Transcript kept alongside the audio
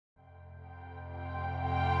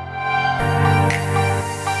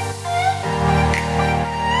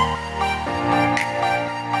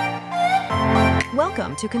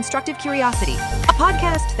Welcome to Constructive Curiosity, a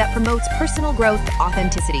podcast that promotes personal growth,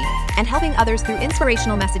 authenticity, and helping others through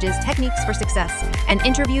inspirational messages, techniques for success, and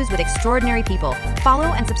interviews with extraordinary people. Follow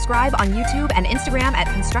and subscribe on YouTube and Instagram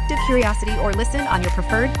at Constructive Curiosity or listen on your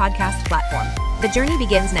preferred podcast platform. The journey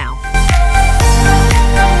begins now.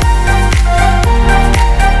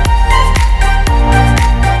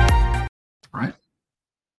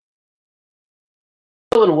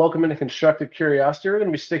 Hello and welcome into Constructive Curiosity. We're going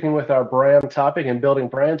to be sticking with our brand topic and building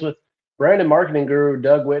brands with brand and marketing guru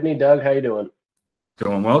Doug Whitney. Doug, how you doing?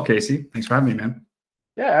 Doing well, Casey. Thanks for having me, man.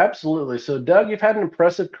 Yeah, absolutely. So Doug, you've had an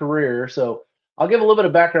impressive career. So I'll give a little bit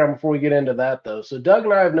of background before we get into that, though. So Doug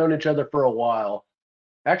and I have known each other for a while.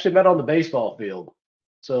 Actually met on the baseball field.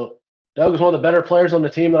 So Doug was one of the better players on the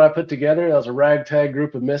team that I put together. That was a ragtag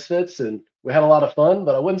group of misfits, and we had a lot of fun.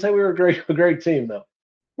 But I wouldn't say we were a great team, though.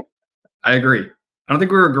 I agree. I don't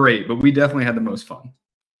think we were great, but we definitely had the most fun.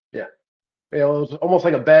 Yeah. It was almost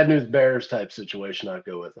like a bad news bears type situation I'd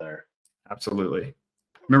go with there. Absolutely.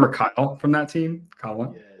 Remember Kyle from that team?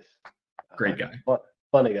 Colin? Yes. Great guy.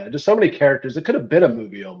 Funny guy. Just so many characters. It could have been a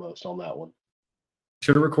movie almost on that one.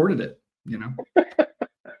 Should have recorded it, you know?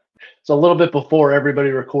 It's a little bit before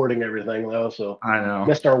everybody recording everything, though, so I know.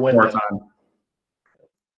 Missed our window. More time.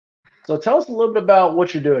 So tell us a little bit about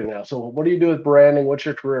what you're doing now. So what do you do with branding? What's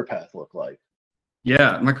your career path look like?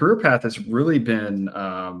 Yeah, my career path has really been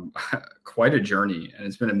quite a journey, and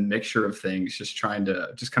it's been a mixture of things, just kind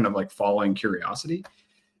of like following curiosity,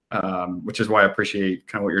 which is why I appreciate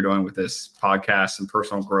kind of what you're doing with this podcast and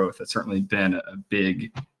personal growth. It's certainly been a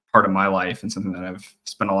big part of my life and something that I've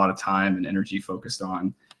spent a lot of time and energy focused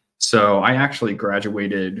on. So I actually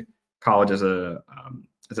graduated college as an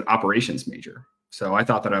operations major. So I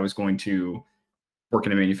thought that I was going to work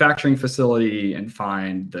in a manufacturing facility and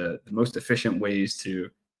find the most efficient ways to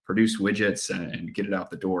produce widgets and get it out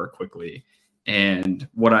the door quickly. And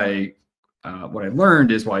what I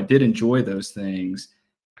learned is while I did enjoy those things,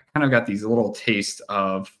 I kind of got these little tastes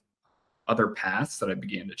of other paths that I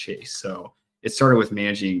began to chase. So it started with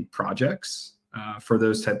managing projects for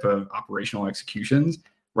those type of operational executions,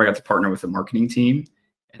 where I got to partner with the marketing team,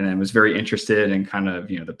 and then was very interested in kind of,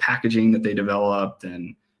 the packaging that they developed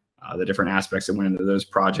and the different aspects that went into those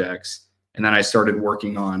projects. And then I started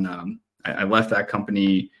working on, I left that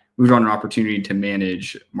company, moved on an opportunity to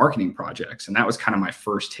manage marketing projects. And that was kind of my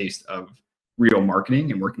first taste of real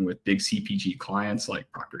marketing and working with big CPG clients like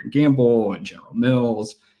Procter & Gamble and General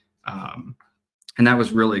Mills. And that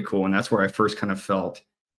was really cool. And that's where I first kind of felt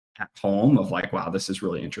at home of like, wow, this is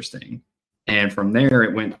really interesting. And from there,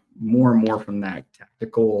 it went more and more from that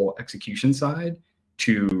tactical execution side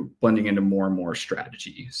to blending into more and more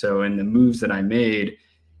strategy. So in the moves that I made,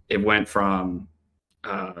 it went from,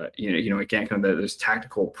 again, kind of those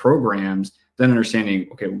tactical programs, then understanding,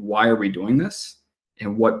 okay, why are we doing this?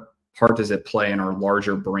 And what part does it play in our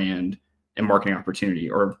larger brand and marketing opportunity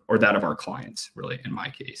or that of our clients, really, in my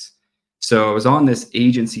case. So I was on this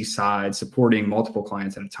agency side, supporting multiple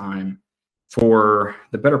clients at a time for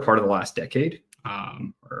the better part of the last decade,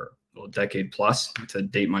 or a decade plus, not to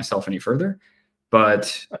date myself any further.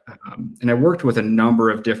 But, and I worked with a number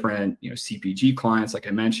of different, CPG clients, like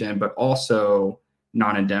I mentioned, but also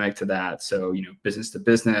non-endemic to that. So, business to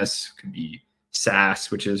business could be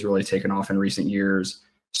SaaS, which has really taken off in recent years,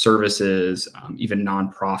 services, even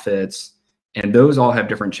nonprofits. And those all have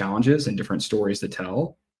different challenges and different stories to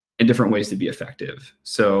tell and different ways to be effective.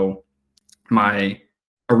 So my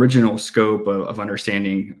original scope of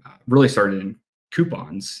understanding really started in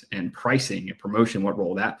coupons and pricing and promotion, what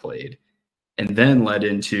role that played. And then led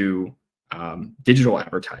into digital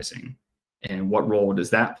advertising and what role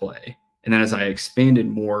does that play? And then as I expanded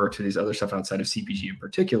more to these other stuff outside of CPG in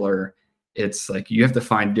particular, it's like you have to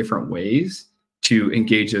find different ways to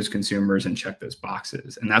engage those consumers and check those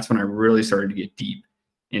boxes. And that's when I really started to get deep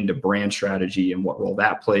into brand strategy and what role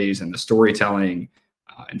that plays and the storytelling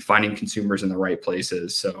and finding consumers in the right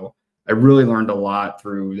places. So I really learned a lot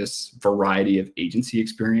through this variety of agency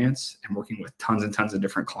experience and working with tons and tons of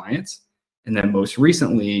different clients. And then most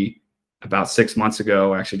recently, about 6 months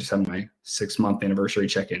ago, I actually just had my 6-month anniversary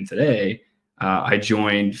check-in today, I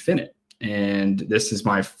joined Finit. And this is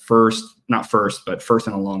my first in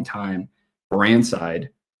a long time, brand side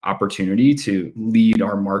opportunity to lead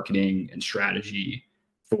our marketing and strategy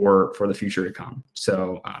for the future to come.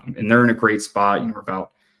 So, and they're in a great spot. We're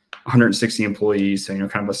about 160 employees, so,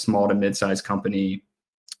 kind of a small to mid-sized company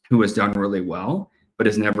who has done really well, but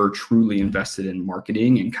has never truly invested in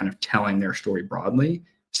marketing and kind of telling their story broadly.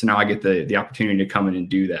 So now I get the opportunity to come in and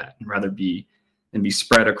do that, and rather be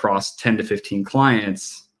spread across 10 to 15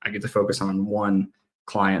 clients. I get to focus on one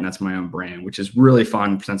client, and that's my own brand, which is really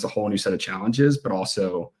fun, presents a whole new set of challenges, but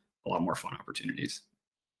also a lot more fun opportunities.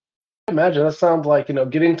 Imagine that sounds like,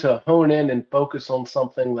 getting to hone in and focus on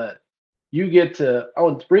something that you get to, I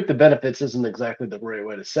would reap the benefits isn't exactly the right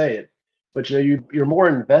way to say it, but you're more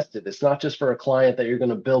invested. It's not just for a client that you're going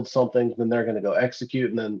to build something, then they're going to go execute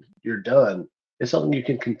and then you're done. It's something you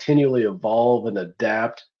can continually evolve and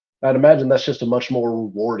adapt. I'd imagine that's just a much more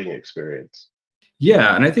rewarding experience.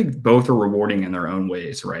 Yeah, and I think both are rewarding in their own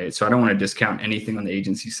ways, right? So I don't want to discount anything on the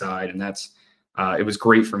agency side, and that's it was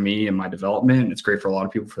great for me and my development, and it's great for a lot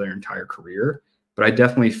of people for their entire career. But I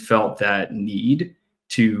definitely felt that need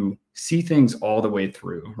to see things all the way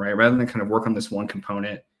through, right? Rather than kind of work on this one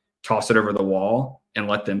component, toss it over the wall, and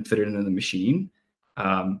let them fit it into the machine.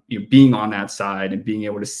 Being on that side and being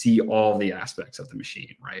able to see all the aspects of the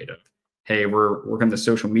machine, right? Of, hey, we're working on the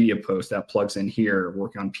social media post that plugs in here,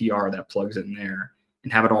 working on PR that plugs in there,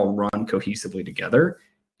 and have it all run cohesively together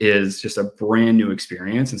is just a brand new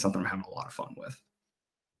experience and something I'm having a lot of fun with.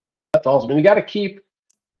 That's awesome. And you got to keep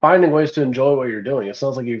finding ways to enjoy what you're doing. It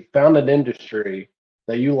sounds like you've found an industry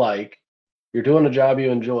that you like. You're doing a job you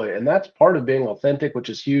enjoy. And that's part of being authentic, which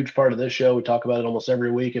is a huge part of this show. We talk about it almost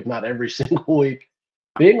every week, if not every single week.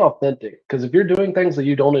 Being authentic, because if you're doing things that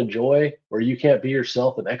you don't enjoy or you can't be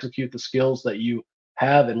yourself and execute the skills that you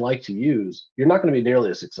have and like to use, you're not going to be nearly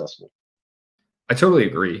as successful. I totally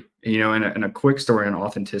agree. And a quick story on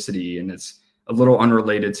authenticity, and it's a little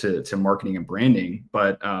unrelated to marketing and branding,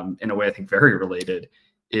 but in a way I think very related,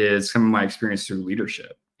 is some of my experience through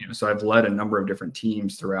leadership. So I've led a number of different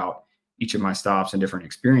teams throughout each of my stops and different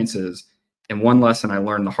experiences. And one lesson I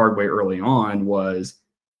learned the hard way early on was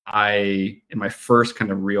in my first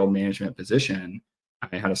kind of real management position,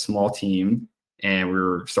 I had a small team and we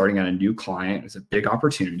were starting at a new client. It was a big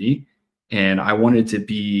opportunity. And I wanted to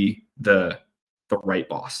be the right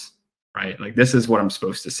boss, right? Like, this is what I'm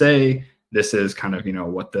supposed to say. This is kind of,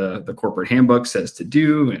 what the corporate handbook says to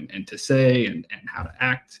do and to say and how to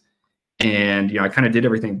act. And, I kind of did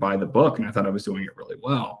everything by the book and I thought I was doing it really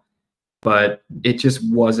well, but it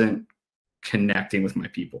just wasn't connecting with my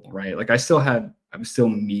people, right? Like I was still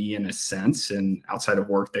me in a sense, and outside of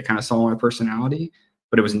work, they kind of saw my personality,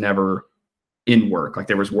 but it was never in work. Like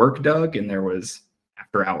there was work Doug and there was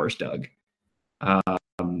after hours Doug.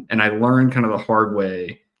 And I learned kind of the hard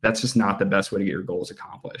way, that's just not the best way to get your goals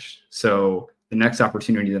accomplished. So the next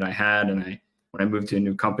opportunity that I had, when I moved to a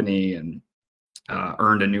new company and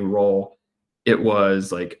earned a new role, it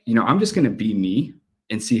was like, I'm just going to be me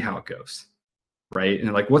and see how it goes. Right.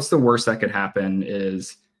 And like, what's the worst that could happen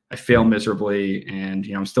is I fail miserably and,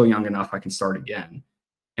 I'm still young enough, I can start again.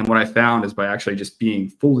 And what I found is by actually just being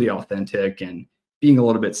fully authentic and being a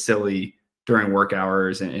little bit silly during work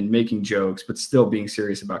hours and making jokes, but still being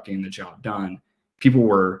serious about getting the job done, people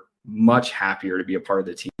were much happier to be a part of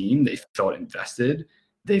the team. They felt invested,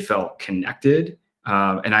 they felt connected.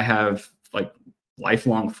 And I have like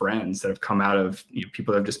lifelong friends that have come out of,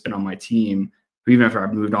 people that have just been on my team, who even after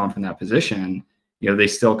I've moved on from that position, they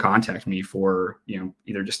still contact me for,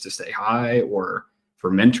 either just to say hi or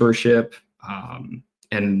for mentorship.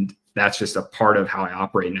 And that's just a part of how I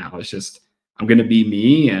operate now. It's just, I'm going to be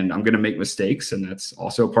me and I'm going to make mistakes. And that's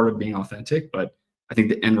also a part of being authentic. But I think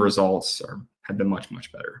the end results have been much,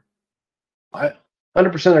 much better. I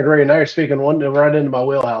 100% agree. Now you're speaking right into my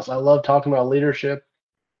wheelhouse. I love talking about leadership,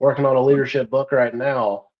 working on a leadership book right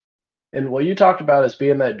now. And what you talked about is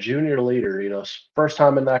being that junior leader, first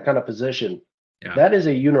time in that kind of position. Yeah. That is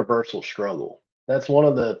a universal struggle. That's one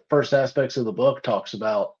of the first aspects of the book talks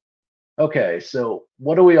about. Okay, so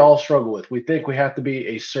what do we all struggle with? We think we have to be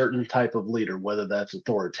a certain type of leader, whether that's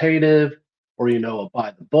authoritative or,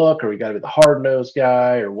 by the book, or we got to be the hard-nosed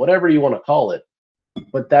guy or whatever you want to call it.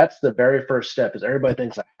 But that's the very first step is everybody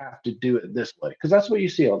thinks I have to do it this way because that's what you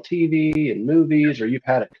see on TV and movies, or you've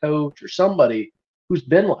had a coach or somebody who's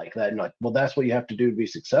been like that. And like, well, that's what you have to do to be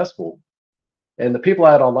successful. And the people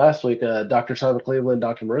I had on last week, Dr. Simon Cleveland,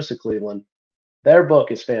 Dr. Marissa Cleveland, their book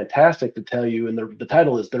is fantastic to tell you. And the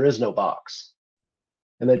title is There Is No Box.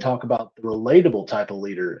 And they talk about the relatable type of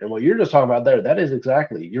leader. And what you're just talking about there, that is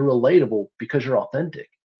exactly, you're relatable because you're authentic.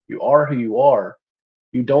 You are who you are.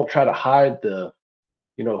 You don't try to hide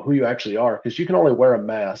who you actually are, because you can only wear a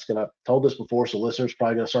mask. And I've told this before, so listeners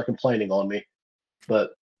probably going to start complaining on me.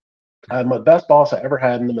 But I had my best boss I ever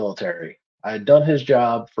had in the military. I had done his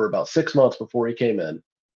job for about 6 months before he came in.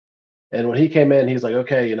 And when he came in, he's like,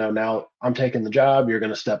 okay, now I'm taking the job. You're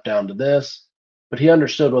going to step down to this. But he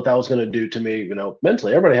understood what that was going to do to me,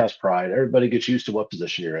 mentally. Everybody has pride. Everybody gets used to what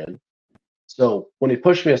position you're in. So when he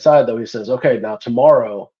pushed me aside, though, he says, okay, now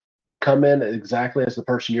tomorrow, come in exactly as the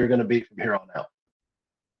person you're going to be from here on out.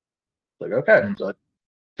 Like, okay. So I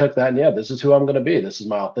took that and yeah, this is who I'm going to be. This is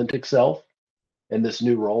my authentic self in this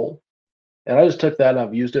new role. And I just took that and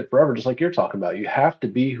I've used it forever, just like you're talking about. You have to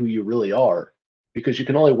be who you really are because you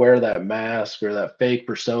can only wear that mask or that fake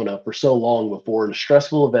persona for so long before a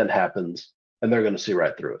stressful event happens and they're going to see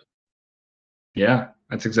right through it. Yeah,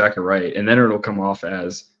 that's exactly right. And then it'll come off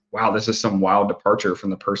as, wow, this is some wild departure from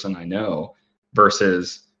the person I know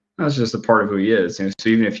versus that's just a part of who he is. And so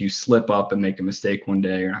even if you slip up and make a mistake one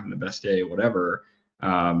day or having the best day, whatever,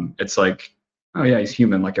 it's like, oh yeah, he's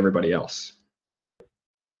human like everybody else.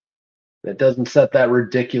 It doesn't set that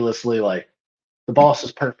ridiculously like the boss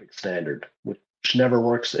is perfect standard, which never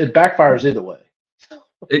works. It backfires either way.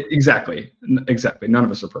 Exactly. None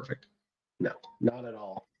of us are perfect. No, not at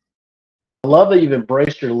all. I love that you've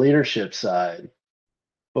embraced your leadership side.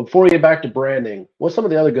 But before we get back to branding, what's some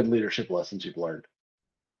of the other good leadership lessons you've learned?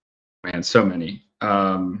 Man, so many.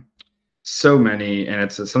 So many. And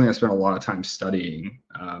it's something I spent a lot of time studying.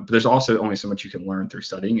 But there's also only so much you can learn through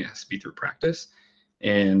studying. It has to be through practice.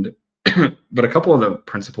 And but a couple of the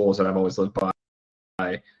principles that I've always lived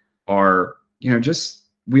by are, just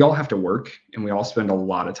we all have to work and we all spend a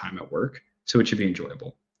lot of time at work. So it should be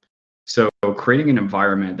enjoyable. So creating an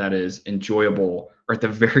environment that is enjoyable or at the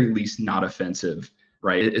very least not offensive,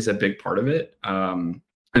 right, is a big part of it. And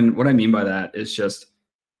what I mean by that is just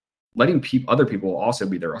letting other people also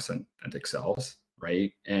be their authentic selves,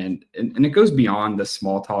 right? And it goes beyond the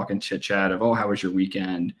small talk and chit chat of, oh, how was your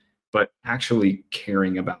weekend? But actually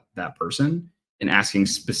caring about that person and asking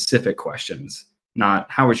specific questions, not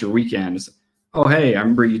how was your weekend? It's, oh, hey, I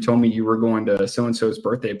remember you told me you were going to so-and-so's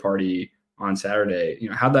birthday party on Saturday.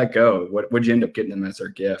 How'd that go? What'd you end up getting them as their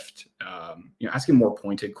gift? Asking more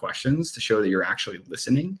pointed questions to show that you're actually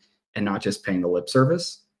listening and not just paying the lip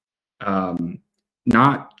service.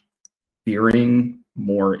 Not fearing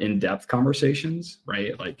more in-depth conversations,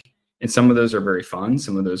 right? And some of those are very fun.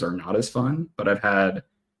 Some of those are not as fun, but I've had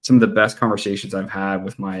some of the best conversations I've had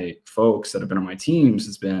with my folks that have been on my teams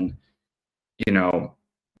has been,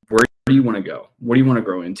 where do you want to go? What do you want to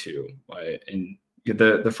grow into? And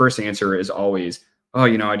the first answer is always, oh,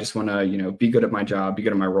 I just want to, be good at my job, be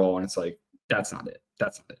good at my role. And it's like, that's not it.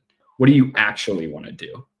 That's not it. What do you actually want to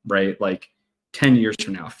do? Right? 10 years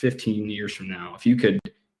from now, 15 years from now, if you could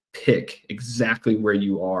pick exactly where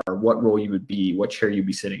you are, what role you would be, what chair you'd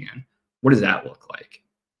be sitting in, what does that look like?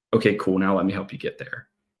 Okay, cool. Now let me help you get there.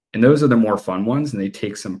 And those are the more fun ones and they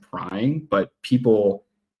take some prying, but people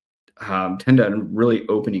tend to really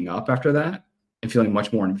opening up after that and feeling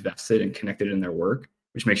much more invested and connected in their work,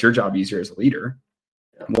 which makes your job easier as a leader,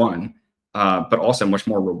 one, but also much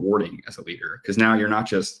more rewarding as a leader. Because now you're not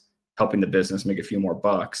just helping the business make a few more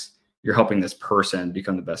bucks, you're helping this person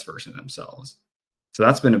become the best version of themselves. So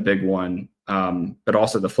that's been a big one. But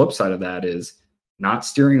also the flip side of that is not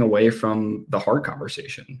steering away from the hard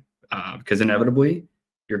conversation, because inevitably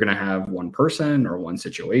you're going to have one person or one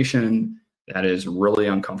situation that is really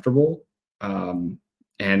uncomfortable. And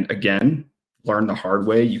again, learn the hard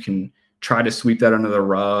way. You can try to sweep that under the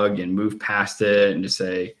rug and move past it and just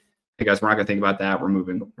say, hey guys, we're not going to think about that. We're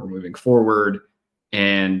moving forward.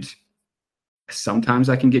 And sometimes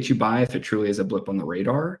I can get you by if it truly is a blip on the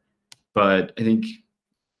radar. But I think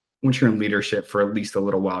once you're in leadership for at least a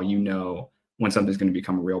little while, when something's going to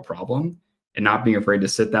become a real problem, and not being afraid to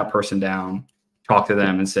sit that person down, talk to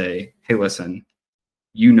them and say, hey, listen,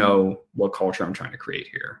 what culture I'm trying to create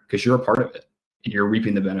here because you're a part of it and you're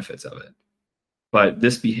reaping the benefits of it. But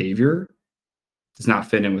this behavior does not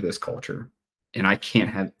fit in with this culture. And I can't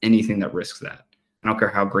have anything that risks that. I don't care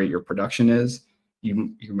how great your production is.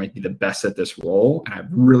 You might be the best at this role. And I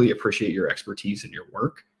really appreciate your expertise in your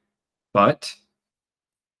work. But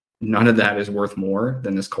none of that is worth more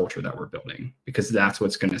than this culture that we're building because that's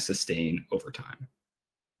what's going to sustain over time.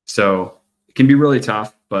 So it can be really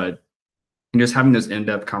tough, but just having those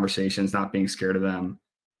in-depth conversations, not being scared of them.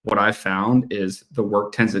 What I've found is the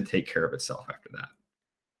work tends to take care of itself after that.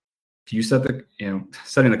 If you set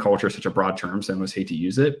setting the culture is such a broad term, so I almost hate to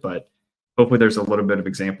use it, but hopefully there's a little bit of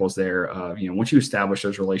examples there of, once you establish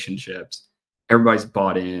those relationships, everybody's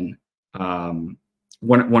bought in.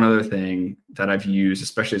 One other thing that I've used,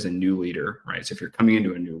 especially as a new leader, right? So if you're coming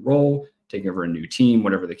into a new role, taking over a new team,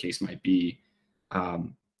 whatever the case might be,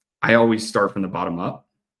 I always start from the bottom up.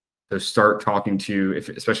 So start talking to,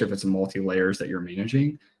 especially if it's a multi-layers that you're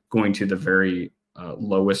managing, going to the very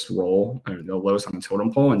lowest role, or the lowest on the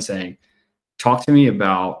totem pole and saying, talk to me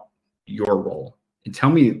about your role and tell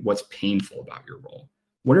me what's painful about your role.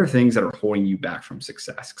 What are things that are holding you back from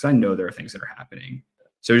success? Because I know there are things that are happening.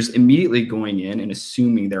 So just immediately going in and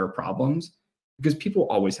assuming there are problems, because people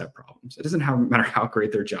always have problems. It doesn't matter how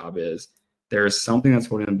great their job is. There is something that's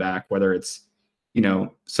holding them back, whether it's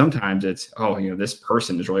sometimes it's, oh, this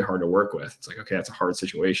person is really hard to work with. It's like, okay, that's a hard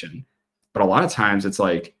situation. But a lot of times it's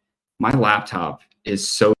like, my laptop is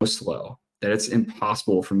so slow that it's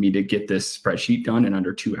impossible for me to get this spreadsheet done in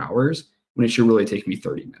under 2 hours when it should really take me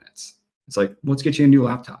 30 minutes. It's like, let's get you a new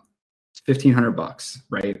laptop. It's $1,500,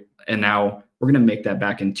 right? And now we're going to make that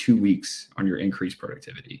back in 2 weeks on your increased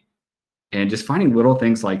productivity. And just finding little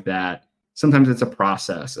things like that. Sometimes it's a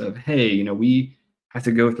process of, hey, we have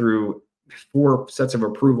to go through 4 sets of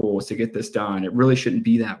approvals to get this done. It really shouldn't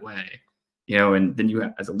be that way. And then you,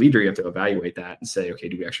 as a leader, you have to evaluate that and say, okay,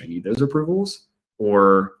 do we actually need those approvals,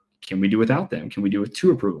 or can we do without them? Can we do with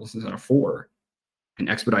 2 approvals instead of 4, and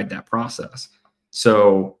expedite that process?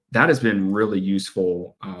 So that has been really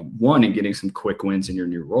useful. 1, in getting some quick wins in your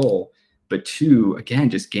new role, but 2, again,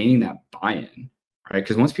 just gaining that buy-in, right?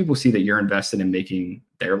 Because once people see that you're invested in making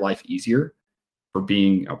their life easier for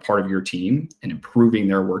being a part of your team and improving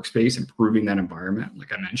their workspace, improving that environment,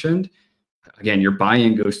 like I mentioned, again, your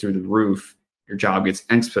buy-in goes through the roof. Your job gets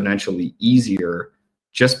exponentially easier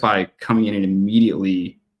just by coming in and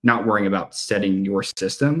immediately not worrying about setting your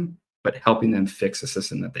system, but helping them fix a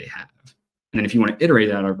system that they have. And then if you want to iterate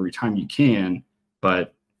that every time, you can.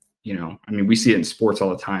 But, we see it in sports all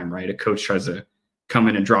the time, right? A coach tries to come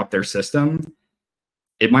in and drop their system.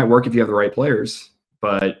 It might work if you have the right players,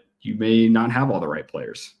 but you may not have all the right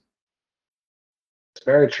players. It's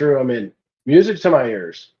very true. Music to my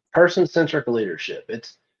ears, person-centric leadership.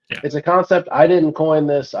 It's a concept. I didn't coin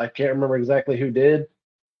this. I can't remember exactly who did.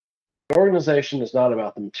 The organization is not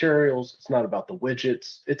about the materials. It's not about the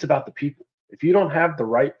widgets. It's about the people. If you don't have the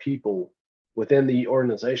right people within the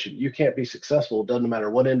organization, you can't be successful. It doesn't matter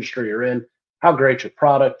what industry you're in, how great your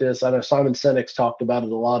product is. I know Simon Sinek's talked about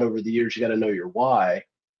it a lot over the years. You got to know your why.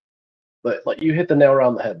 But you hit the nail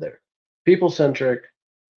around the head there. People-centric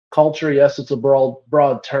culture. Yes, it's a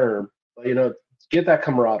broad term, but get that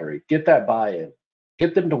camaraderie, get that buy-in,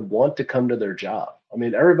 get them to want to come to their job.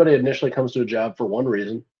 Everybody initially comes to a job for one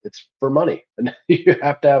reason. It's for money, and you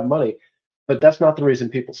have to have money, but that's not the reason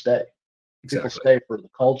people stay. People stay for the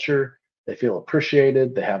culture. They feel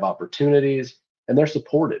appreciated. They have opportunities, and they're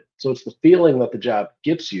supported. So it's the feeling that the job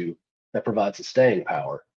gives you that provides the staying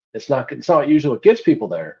power. It's not usually what gets people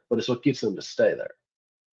there, but it's what gets them to stay there.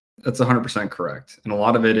 That's 100% correct. And a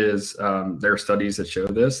lot of it is, there are studies that show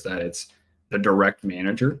this, that it's the direct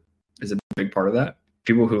manager is a big part of that.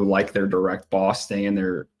 People who like their direct boss stay in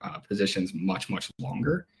their positions much, much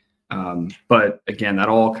longer. But again, that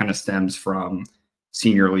all kind of stems from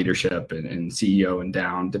senior leadership and CEO and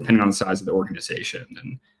down, depending on the size of the organization.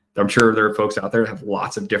 And I'm sure there are folks out there that have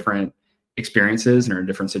lots of different experiences and are in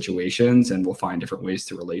different situations, and will find different ways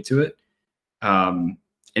to relate to it. And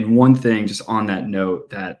one thing just on that note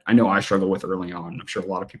that I know I struggle with early on, I'm sure a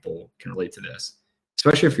lot of people can relate to this,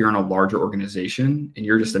 especially if you're in a larger organization and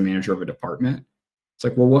you're just a manager of a department. It's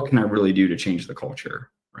like, well, what can I really do to change the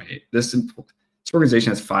culture, right? This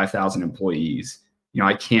organization has 5,000 employees.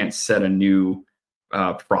 I can't set a new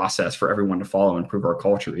process for everyone to follow and improve our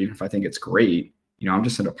culture, even if I think it's great. I'm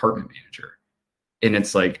just a department manager. And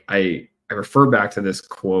it's like, I refer back to this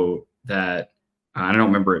quote that I don't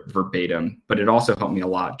remember it verbatim, but it also helped me a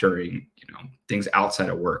lot during, things outside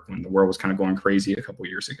of work when the world was kind of going crazy a couple of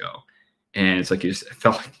years ago. And it's like, it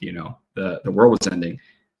felt like, the world was ending.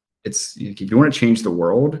 It's, if you want to change the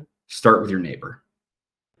world, start with your neighbor.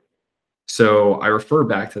 So I refer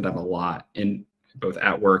back to that a lot, in both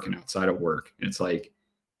at work and outside of work. And it's like,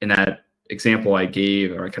 in that example I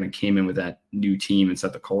gave, or I kind of came in with that new team and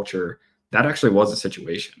set the culture, that actually was a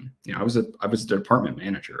situation. I was a department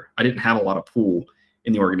manager. I didn't have a lot of pull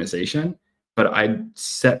in the organization, but I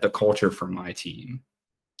set the culture for my team,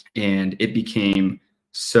 and it became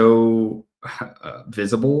so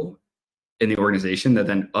visible in the organization that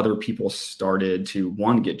then other people started to,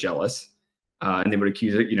 one, get jealous, and they would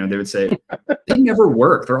accuse it. They would say, they never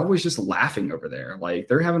work. They're always just laughing over there. Like,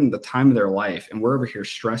 they're having the time of their life, and we're over here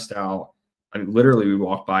stressed out. Literally, we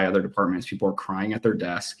walked by other departments. People are crying at their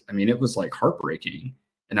desk. It was like heartbreaking.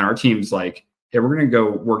 And then our team's like, hey, we're going to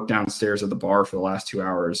go work downstairs at the bar for the last 2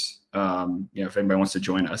 hours. If anybody wants to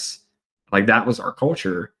join us. Like, that was our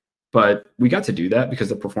culture. But we got to do that because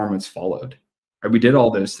the performance followed. Right? We did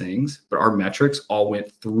all those things, but our metrics all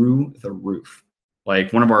went through the roof.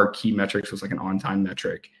 Like, one of our key metrics was like an on-time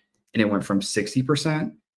metric, and it went from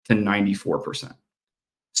 60% to 94%.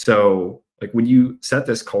 So, like, when you set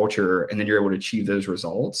this culture and then you're able to achieve those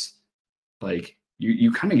results, like,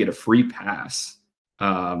 you kind of get a free pass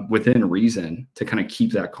within reason to kind of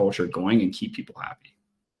keep that culture going and keep people happy.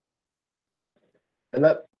 And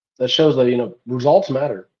that shows that, results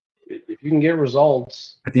matter. If you can get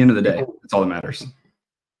results at the end of the day, that's all that matters.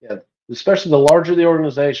 Yeah. especially the larger the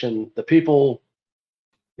organization, the people,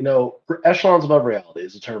 echelons above reality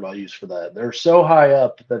is the term I use for that. They're so high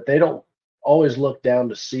up that they don't always look down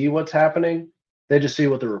to see what's happening. They just see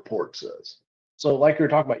what the report says. So like you were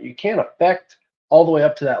talking about, you can't affect all the way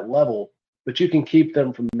up to that level, but you can keep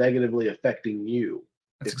them from negatively affecting you.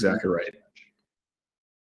 That's exactly right.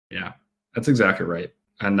 Yeah, that's exactly right.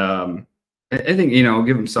 And I think, I'll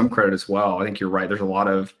give them some credit as well. I think you're right. There's a lot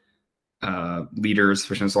of leaders,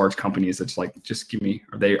 especially in large companies, that's like, just give me,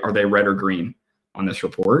 are they red or green on this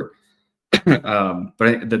report? But I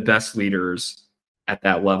think the best leaders at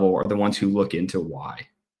that level are the ones who look into why.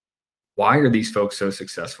 Why are these folks so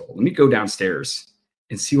successful? Let me go downstairs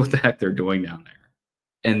and see what the heck they're doing down there.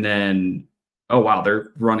 And then, oh, wow,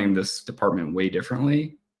 they're running this department way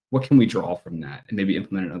differently. What can we draw from that and maybe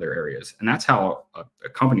implement in other areas? And that's how a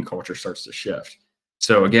company culture starts to shift.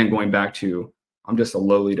 So again, going back to, I'm just a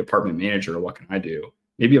lowly department manager. What can I do?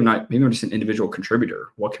 Maybe I'm just an individual contributor.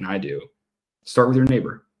 What can I do? Start with your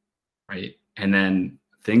neighbor, right? And then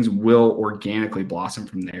things will organically blossom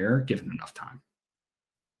from there, given enough time.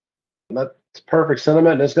 That's perfect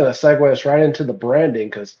sentiment. And it's going to segue us right into the branding,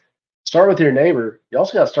 because start with your neighbor. You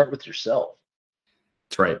also got to start with yourself.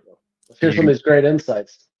 That's right. Let's hear some of these great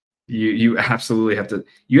insights. You absolutely have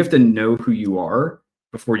to know who you are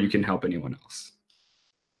before you can help anyone else.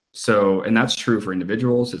 So, and that's true for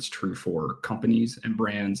individuals. It's true for companies and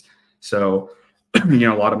brands. So, a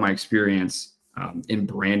lot of my experience in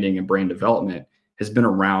branding and brand development has been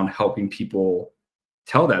around helping people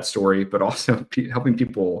tell that story, but also helping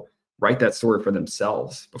people write that story for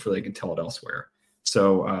themselves before they can tell it elsewhere.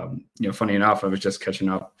 So, funny enough, I was just catching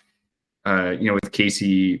up, with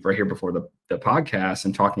Casey right here before the podcast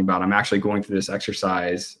and talking about, I'm actually going through this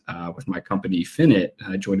exercise with my company, Finit.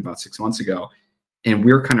 I joined about 6 months ago, and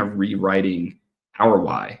we're kind of rewriting our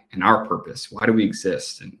why and our purpose. Why do we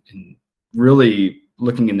exist? And really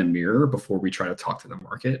looking in the mirror before we try to talk to the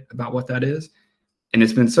market about what that is. And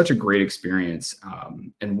it's been such a great experience.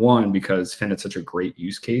 And one, because Finit's such a great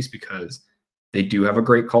use case, because they do have a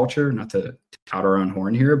great culture, not to tout our own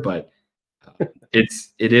horn here, but it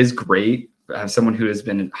is great to have someone who has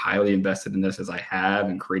been highly invested in this as I have,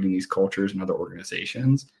 and creating these cultures in other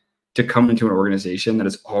organizations, to come into an organization that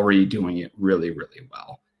is already doing it really, really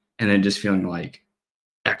well. And then just feeling like,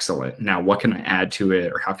 excellent. Now, what can I add to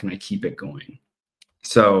it, or how can I keep it going?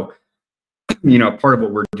 So, part of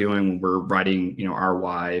what we're doing when we're writing, our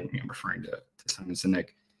why, I'm referring to Simon Sinek,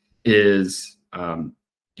 is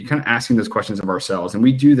you kind of asking those questions of ourselves. And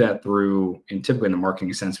we do that through, and typically in the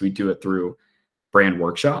marketing sense, we do it through brand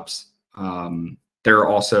workshops. There are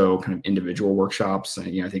also kind of individual workshops.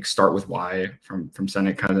 I think Start with Why from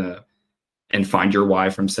Sinek and Find Your Why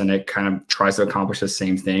from Sinek kind of tries to accomplish the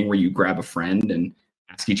same thing, where you grab a friend and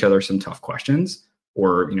ask each other some tough questions,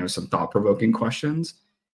 or, some thought-provoking questions.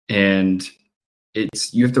 And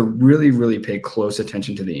you have to really, really pay close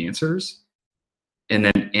attention to the answers, and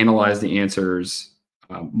then analyze the answers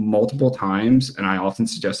multiple times. And I often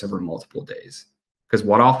suggest over multiple days, because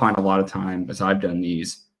what I'll find a lot of time as I've done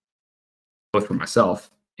these, both for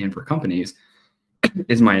myself and for companies,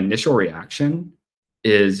 is my initial reaction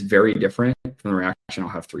is very different from the reaction I'll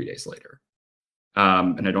have 3 days later.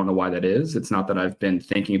 And I don't know why that is. It's not that I've been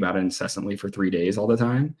thinking about it incessantly for 3 days all the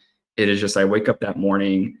time. It is just, I wake up that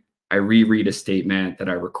morning, I reread a statement that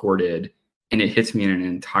I recorded, and it hits me in an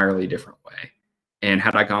entirely different way. And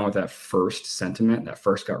had I gone with that first sentiment, that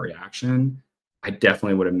first gut reaction, I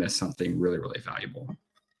definitely would have missed something really, really valuable.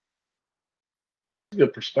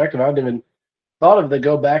 Good perspective. I hadn't even thought of the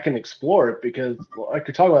go back and explore it, because like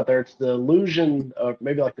you're talking about there, it's the illusion of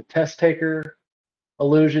maybe like the test taker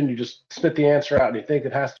illusion. You just spit the answer out and you think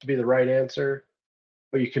it has to be the right answer,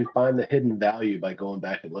 but you can find the hidden value by going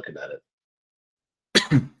back and looking at it.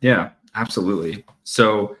 Yeah, absolutely.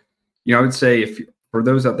 So, I would say, if for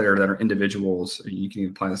those out there that are individuals, you can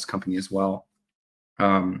apply this company as well.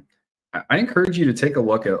 I encourage you to take a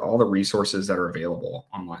look at all the resources that are available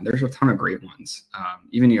online. There's a ton of great ones.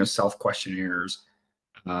 Even, self-questionnaires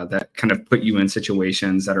that kind of put you in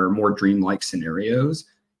situations that are more dreamlike scenarios.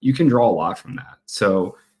 You can draw a lot from that.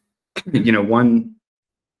 So, one,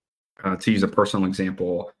 to use a personal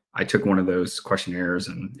example, I took one of those questionnaires,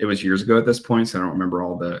 and it was years ago at this point, so I don't remember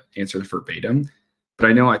all the answers verbatim. But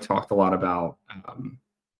I know I talked a lot about,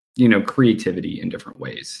 creativity in different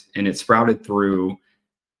ways. And it sprouted through,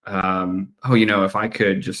 if I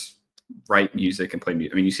could just write music and play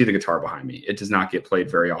music. I mean, you see the guitar behind me. It does not get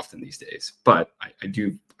played very often these days, but I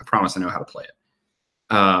promise I know how to play it.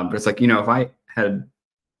 But it's like, if I had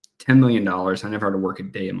 $10 million, I never had to work a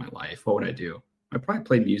day in my life, what would I do? I'd probably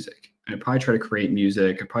play music. I'd probably try to create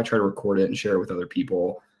music. I'd probably try to record it and share it with other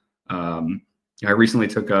people. I recently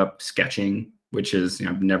took up sketching, which is,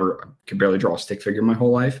 could barely draw a stick figure my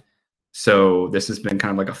whole life. So this has been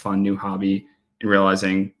kind of like a fun new hobby, and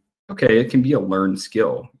realizing, okay, it can be a learned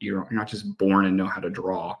skill. You're not just born and know how to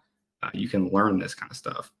draw. You can learn this kind of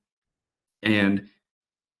stuff. And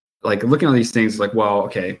like looking at these things like, well,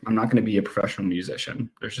 okay, I'm not going to be a professional musician.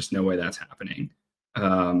 There's just no way that's happening.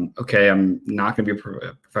 Okay, I'm not going to be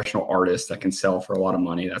a professional artist that can sell for a lot of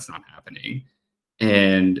money. That's not happening.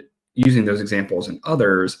 And using those examples and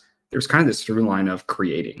others, there's kind of this through line of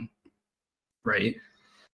creating, right?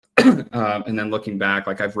 And then looking back,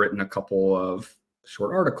 like I've written a couple of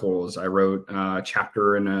short articles. I wrote a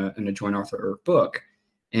chapter in a joint author book,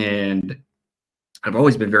 and I've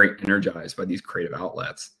always been very energized by these creative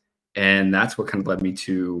outlets. And that's what kind of led me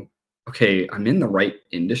to, okay, I'm in the right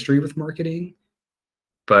industry with marketing,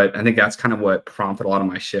 but I think that's kind of what prompted a lot of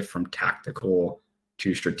my shift from tactical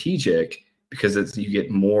to strategic, because you get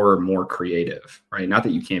more and more creative, right? Not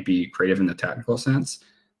that you can't be creative in the technical sense,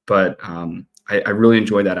 but I really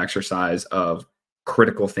enjoy that exercise of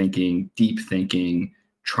critical thinking, deep thinking,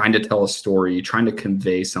 trying to tell a story, trying to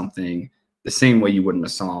convey something the same way you would in a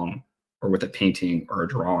song or with a painting or a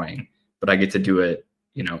drawing. But I get to do it,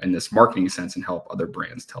 in this marketing sense and help other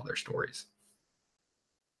brands tell their stories.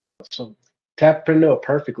 So tap into it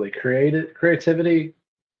perfectly. Creativity.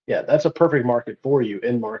 Yeah, that's a perfect market for you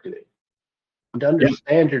in marketing. To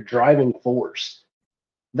understand your driving force.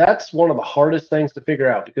 That's one of the hardest things to figure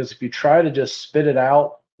out, because if you try to just spit it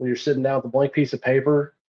out when you're sitting down with a blank piece of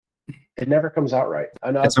paper, it never comes out right.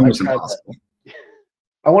 I know. It's almost impossible.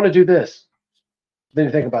 I want to do this. Then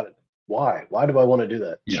you think about it. Why? Why do I want to do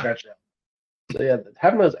that? Yeah. Scratch it out. So yeah,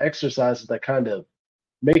 having those exercises that kind of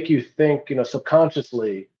make you think,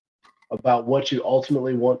 subconsciously about what you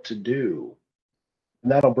ultimately want to do, and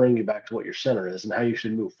that'll bring you back to what your center is and how you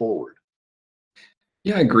should move forward.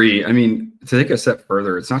 Yeah, I agree. I mean, to take a step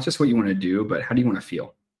further, it's not just what you want to do, but how do you want to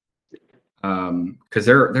feel? Because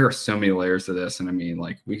there are so many layers to this. And I mean,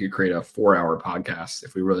 like we could create a 4-hour podcast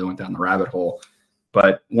if we really went down the rabbit hole.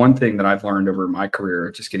 But one thing that I've learned over my career,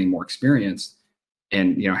 just getting more experience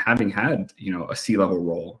and, having had, a C-level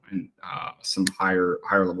role and some higher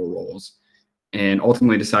level roles, and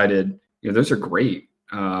ultimately decided, those are great.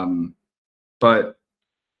 But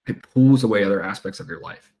it pulls away other aspects of your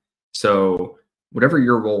life. So whatever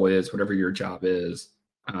your role is, whatever your job is,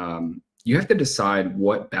 you have to decide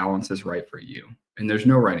what balance is right for you. And there's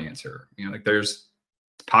no right answer. It's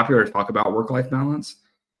popular to talk about work-life balance,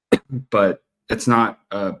 but it's not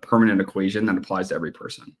a permanent equation that applies to every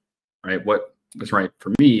person, right? What was right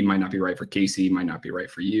for me might not be right for Casey, might not be right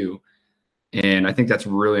for you. And I think that's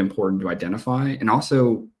really important to identify, and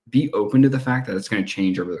also be open to the fact that it's going to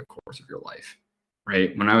change over the course of your life,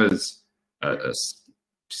 right? When I was a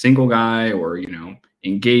single guy, or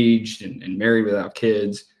engaged and married without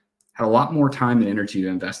kids, had a lot more time and energy to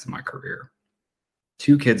invest in my career.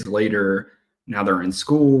 2 kids later, now they're in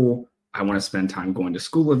school. I want to spend time going to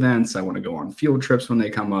school events. I want to go on field trips when they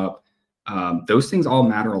come up. Those things all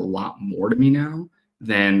matter a lot more to me now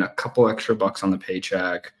than a couple extra bucks on the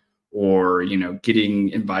paycheck, or getting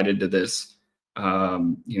invited to this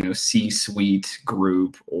C-suite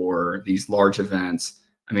group or these large events.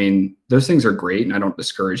 I mean, those things are great, and I don't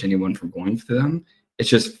discourage anyone from going to them. It's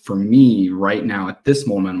just, for me right now at this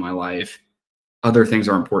moment in my life, other things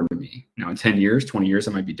are important to me. Now in 10 years, 20 years,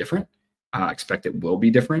 it might be different. I expect it will be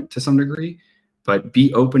different to some degree, but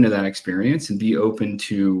be open to that experience and be open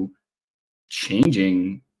to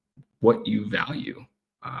changing what you value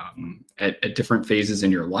at different phases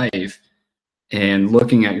in your life. And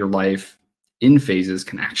looking at your life in phases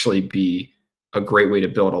can actually be a great way to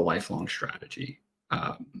build a lifelong strategy.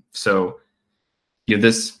 So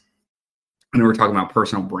this, I know we're talking about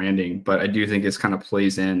personal branding, but I do think this kind of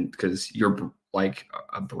plays in, because you're like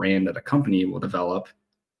a brand that a company will develop,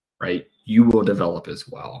 right? You will develop as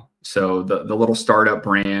well. So the little startup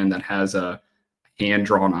brand that has a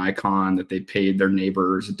hand-drawn icon that they paid their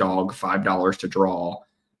neighbor's dog $5 to draw,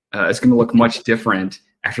 it's going to look much different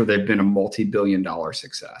after they've been a multi-billion-dollar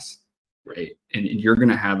success, right? And you're going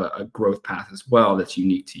to have a growth path as well that's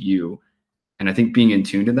unique to you. And I think being in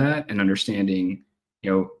tune to that and understanding,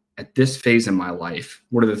 at this phase in my life,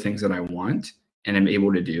 what are the things that I want and am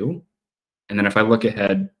able to do? And then if I look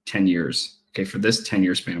ahead 10 years, okay, for this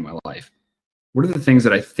 10-year span of my life, what are the things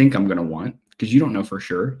that I think I'm going to want? Because you don't know for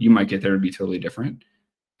sure. You might get there and be totally different.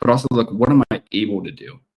 But also look, what am I able to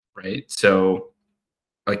do, right? So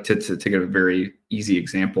like to get a very easy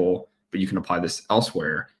example, but you can apply this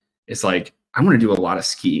elsewhere. It's like, I want to do a lot of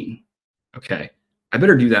skiing. Okay, I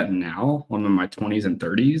better do that now when I'm in my 20s and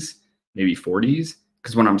 30s, maybe 40s,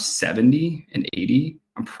 because when I'm 70 and 80,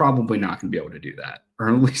 I'm probably not going to be able to do that, or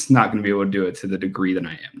at least not going to be able to do it to the degree that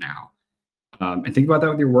I am now. And think about that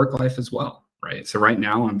with your work life as well, right? So right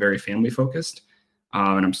now I'm very family focused,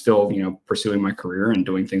 and I'm still, pursuing my career and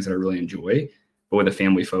doing things that I really enjoy, but with a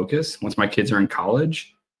family focus. Once my kids are in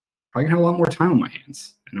college, I'm gonna have a lot more time on my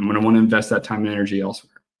hands, and I'm going to want to invest that time and energy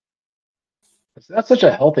elsewhere. That's such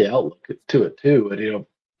a healthy outlook to it too. And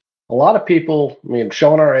a lot of people, I mean,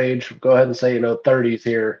 showing our age, go ahead and say, 30s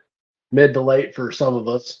here, mid to late for some of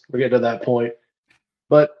us. We get to that point.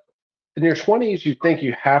 But in your 20s, you think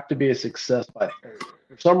you have to be a success by 30.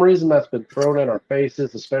 For some reason, that's been thrown in our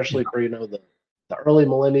faces, especially for, the early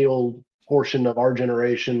millennial portion of our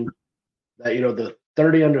generation, that, the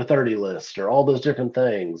 30 under 30 list or all those different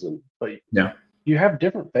things. But Yeah. you have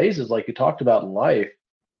different phases like you talked about in life.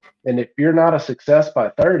 And if you're not a success by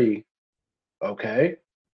 30, okay,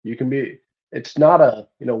 you can be, it's not a,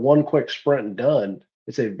 one quick sprint and done.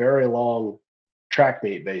 It's a very long track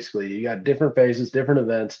meet, basically. You got different phases, different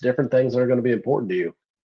events, different things that are going to be important to you.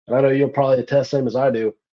 And I know you'll probably attest same as I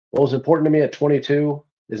do. What was important to me at 22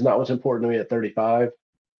 is not what's important to me at 35.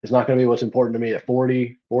 It's not going to be what's important to me at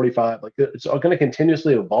 40, 45. Like, it's going to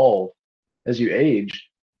continuously evolve as you age.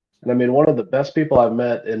 And I mean, one of the best people I've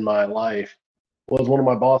met in my life was one of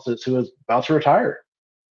my bosses who was about to retire.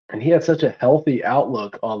 And he had such a healthy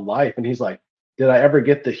outlook on life. And he's like, did I ever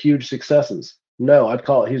get the huge successes? No, I'd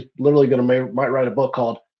call it, he's literally might write a book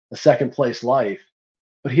called A Second Place Life.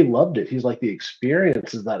 But he loved it. He's like, the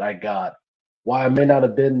experiences that I got, why I may not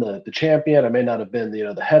have been the champion, I may not have been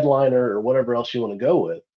the headliner or whatever else you want to go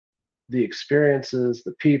with. The experiences,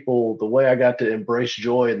 the people, the way I got to embrace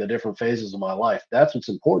joy in the different phases of my life. That's what's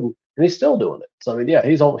important. And he's still doing it. So I mean, yeah,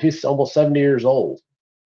 he's almost 70 years old.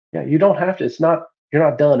 Yeah, you don't have to, you're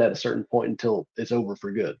not done at a certain point until it's over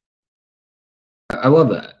for good. I love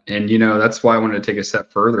that. And, that's why I wanted to take a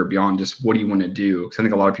step further beyond just what do you want to do? Because I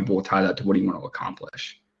think a lot of people will tie that to what do you want to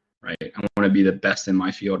accomplish, right? I want to be the best in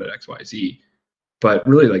my field at XYZ. But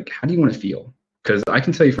really, like, how do you want to feel? Because I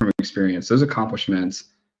can tell you from experience, those accomplishments,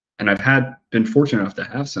 and I've been fortunate enough to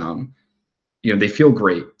have some, they feel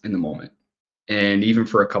great in the moment. And even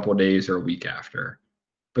for a couple of days or a week after,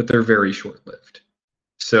 but they're very short-lived.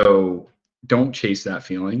 So don't chase that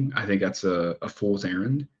feeling. I think that's a fool's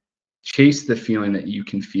errand. Chase the feeling that you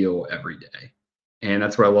can feel every day. And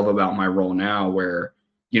that's what I love about my role now, where,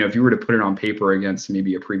 if you were to put it on paper against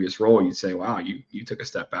maybe a previous role, you'd say, wow, you took a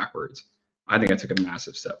step backwards. I think I took a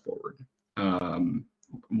massive step forward.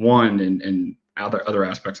 One, in other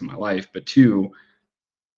aspects of my life, but two,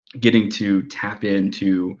 getting to tap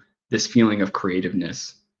into this feeling of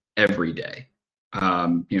creativeness every day.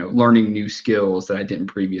 Learning new skills that I didn't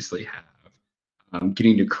previously have,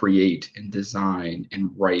 getting to create and design and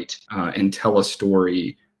write and tell a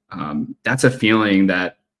story. That's a feeling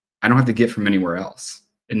that I don't have to get from anywhere else.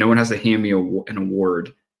 And no one has to hand me an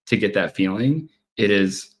award to get that feeling. It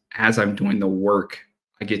is as I'm doing the work,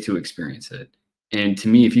 I get to experience it. And to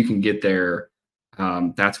me, if you can get there,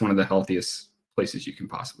 that's one of the healthiest places you can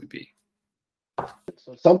possibly be.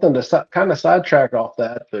 So something to kind of sidetrack off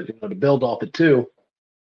that, but to build off it too,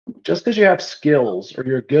 just because you have skills or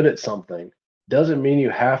you're good at something doesn't mean you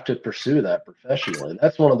have to pursue that professionally.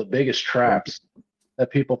 That's one of the biggest traps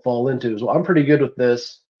that people fall into is, well, I'm pretty good with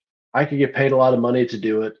this. I could get paid a lot of money to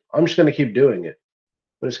do it. I'm just going to keep doing it.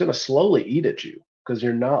 But it's going to slowly eat at you because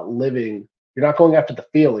you're not going after the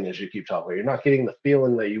feeling as you keep talking about. You're not getting the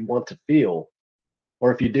feeling that you want to feel.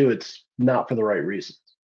 Or if you do, it's not for the right reasons.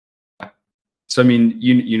 So, I mean,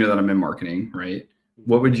 you know that I'm in marketing, right?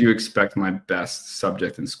 What would you expect my best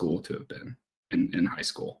subject in school to have been in high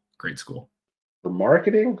school, grade school? For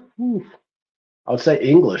marketing, I would say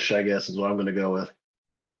English, I guess, is what I'm going to go with.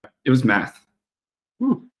 It was math.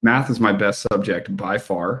 Math is my best subject by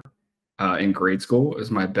far. In grade school, it was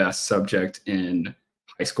my best subject in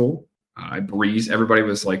high school. I breezed. Everybody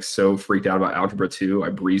was like so freaked out about Algebra 2. I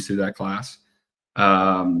breezed through that class.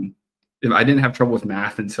 I didn't have trouble with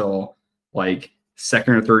math until like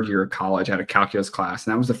second or third year of college. I had a calculus class,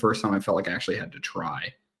 and that was the first time I felt like I actually had to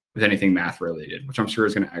try with anything math related, which I'm sure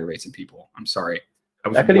is going to aggravate some people. I'm sorry.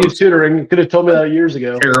 I could have used tutoring. You could have told me that years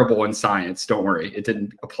ago. Terrible in science. Don't worry. It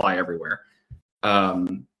didn't apply everywhere.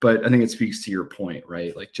 But I think it speaks to your point,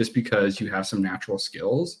 right? Like, just because you have some natural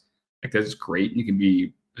skills, like, that's great. This can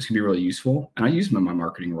be really useful. And I use them in my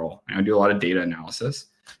marketing role, and I do a lot of data analysis.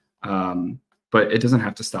 But it doesn't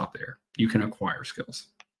have to stop there. You can acquire skills.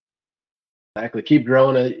 Exactly. Keep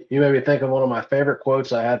growing it. You made me think of one of my favorite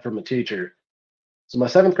quotes I had from a teacher. So my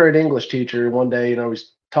 7th grade English teacher, one day,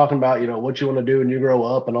 was talking about, what you want to do when you grow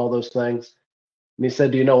up and all those things. And he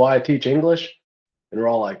said, do you know why I teach English? And we're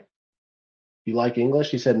all like, you like English?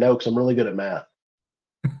 He said, no, because I'm really good at math.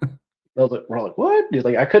 We're like, what? He's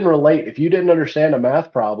like, I couldn't relate. If you didn't understand a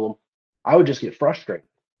math problem, I would just get frustrated.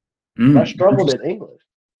 But I struggled in English,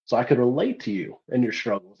 so I could relate to you and your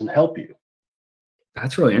struggles and help you.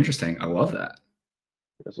 That's really interesting. I love that.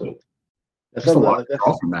 So that's There's a something lot like to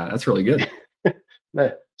draw from that. That's really good.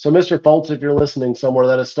 So, Mr. Foltz, if you're listening somewhere,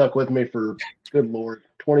 that has stuck with me for, good Lord,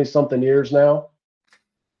 20 something years now.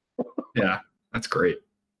 Yeah, that's great.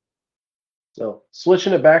 So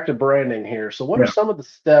switching it back to branding here. So what are some of the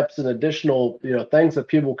steps and additional, things that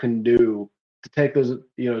people can do to take those,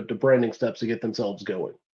 to branding steps to get themselves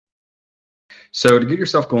going? So to get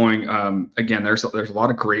yourself going, again, there's a lot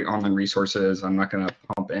of great online resources. I'm not going to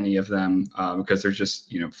pump any of them because there's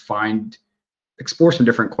just, explore some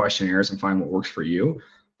different questionnaires and find what works for you.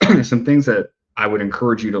 Some things that I would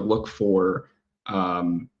encourage you to look for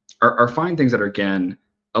are find things that are, again,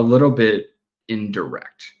 a little bit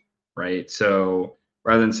indirect, right? So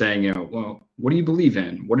rather than saying, well, what do you believe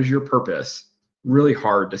in? What is your purpose? Really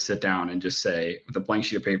hard to sit down and just say with a blank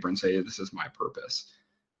sheet of paper and say, this is my purpose.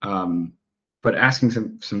 But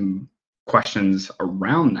asking some questions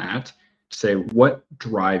around that to say, what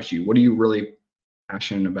drives you? What are you really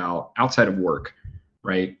passionate about outside of work,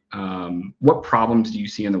 right? What problems do you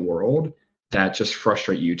see in the world that just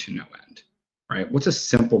frustrate you to no end, right? What's a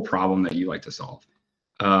simple problem that you like to solve?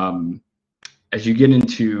 As you get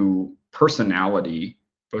into personality,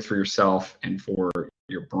 both for yourself and for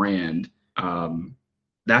your brand,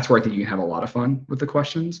 that's where I think you can have a lot of fun with the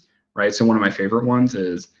questions, right? So one of my favorite ones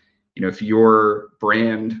is, if your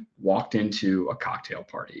brand walked into a cocktail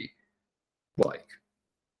party, like,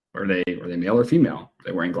 are they male or female? Are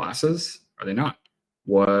they wearing glasses? Are they not?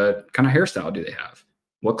 What kind of hairstyle do they have?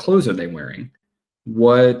 What clothes are they wearing?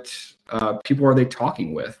 What people are they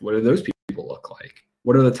talking with? What do those people look like?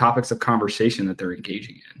 What are the topics of conversation that they're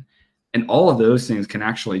engaging in? And all of those things can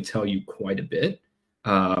actually tell you quite a bit.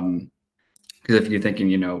 Because if you're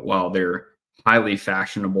thinking, well, they're highly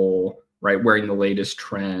fashionable, right, wearing the latest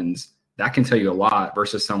trends, that can tell you a lot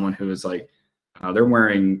versus someone who is like, they're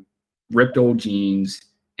wearing ripped old jeans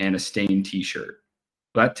and a stained t-shirt.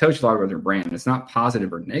 That tells you a lot about their brand. It's not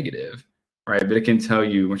positive or negative, right? But it can tell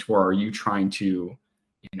you much more. Are you trying to,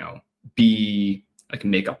 be like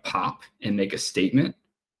make a pop and make a statement?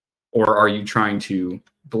 Or are you trying to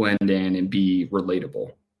blend in and be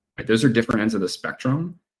relatable? Right? Those are different ends of the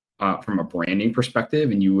spectrum from a branding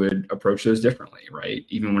perspective, and you would approach those differently, right?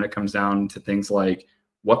 Even when it comes down to things like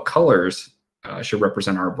what colors should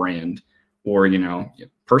represent our brand, or,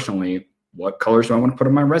 personally, what colors do I want to put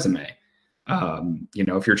on my resume?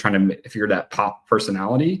 If you're that pop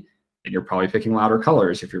personality, then you're probably picking louder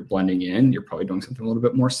colors. If you're blending in, you're probably doing something a little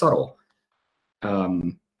bit more subtle.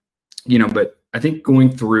 But I think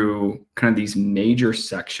going through kind of these major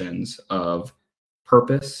sections of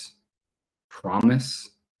purpose, promise,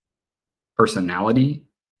 personality,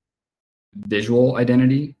 visual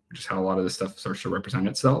identity, which is how a lot of this stuff starts to represent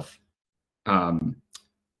itself,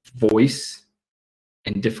 voice,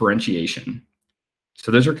 and differentiation.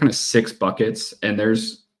 So those are kind of 6 buckets, and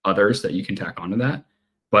there's others that you can tack onto that.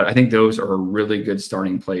 But I think those are a really good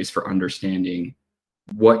starting place for understanding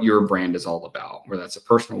what your brand is all about, whether that's a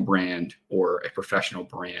personal brand or a professional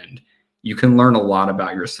brand. You can learn a lot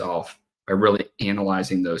about yourself by really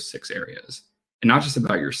analyzing those 6 areas, and not just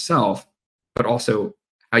about yourself, but also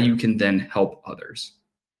how you can then help others,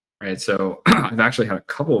 right? So I've actually had a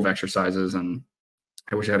couple of exercises, and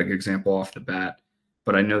I wish I had a good example off the bat,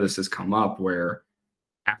 but I know this has come up where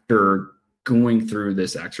after going through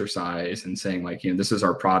this exercise and saying, like, this is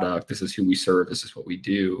our product, this is who we serve, this is what we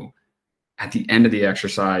do, at the end of the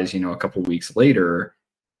exercise, a couple of weeks later,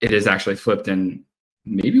 it is actually flipped, and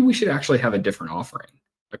maybe we should actually have a different offering.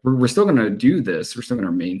 Like, we're still going to do this, we're still going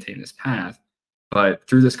to maintain this path, but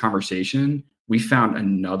through this conversation, we found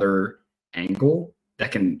another angle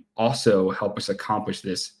that can also help us accomplish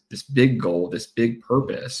this big goal, this big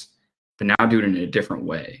purpose, but now do it in a different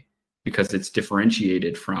way, because it's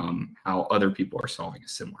differentiated from how other people are solving a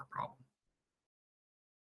similar problem.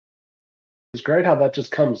 It's great how that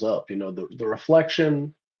just comes up, the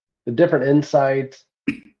reflection, the different insights.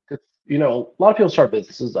 A lot of people start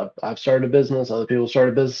businesses. I've started a business, other people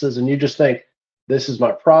started businesses, and you just think, this is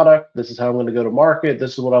my product, this is how I'm going to go to market,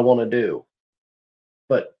 this is what I want to do.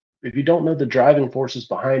 But if you don't know the driving forces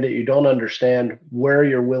behind it, you don't understand where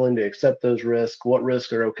you're willing to accept those risks, what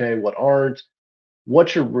risks are okay, what aren't,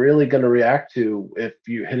 what you're really going to react to if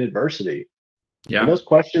you hit adversity. Yeah. And those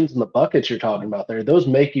questions and the buckets you're talking about there, those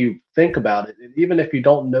make you think about it. And even if you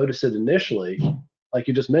don't notice it initially, like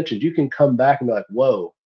you just mentioned, you can come back and be like,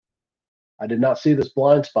 whoa, I did not see this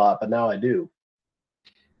blind spot, but now I do.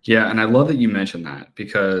 Yeah. And I love that you mentioned that,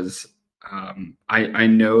 because I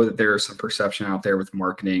know that there's some perception out there with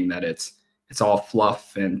marketing that it's all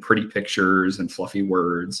fluff and pretty pictures and fluffy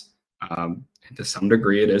words. And to some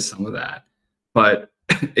degree, it is some of that, but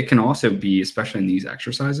it can also be, especially in these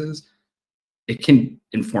exercises, it can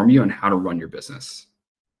inform you on how to run your business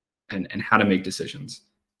and how to make decisions.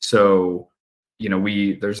 So,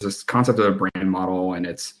 there's this concept of a brand model, and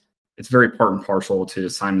it's very part and parcel to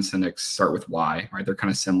Simon Sinek's Start With Why, right? They're kind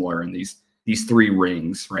of similar in these three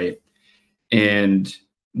rings, right? And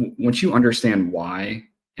once you understand why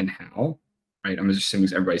and how, right? I'm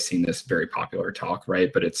assuming everybody's seen this very popular talk,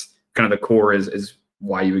 right? But it's kind of the core is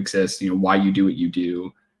why you exist, why you do what you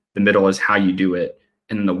do. The middle is how you do it.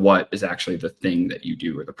 And then the what is actually the thing that you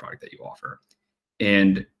do or the product that you offer.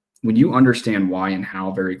 And when you understand why and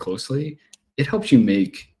how very closely, it helps you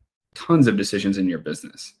make tons of decisions in your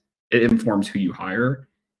business. It informs who you hire.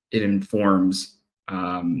 It informs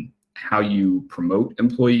how you promote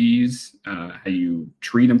employees, how you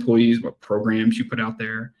treat employees, what programs you put out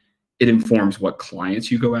there. It informs what clients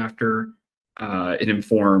you go after. It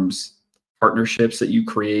informs partnerships that you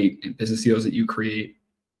create and business deals that you create.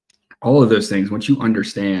 All of those things, once you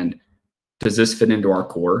understand, does this fit into our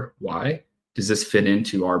core? Why? Does this fit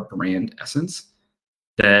into our brand essence?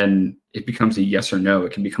 Then it becomes a yes or no.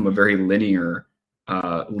 It can become a very linear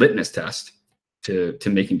litmus test to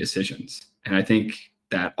making decisions. And I think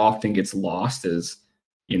that often gets lost as,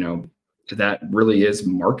 that really is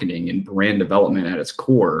marketing and brand development at its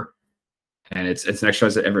core. And it's an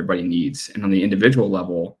exercise that everybody needs. And on the individual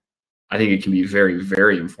level, I think it can be very,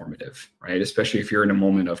 very informative, right? Especially if you're in a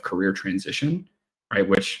moment of career transition, right?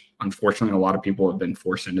 Which unfortunately, a lot of people have been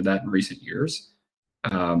forced into that in recent years.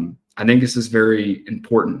 I think this is very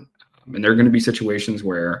important. And there are going to be situations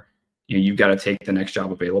where, you've got to take the next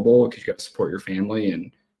job available because you got to support your family. And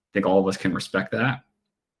I think all of us can respect that.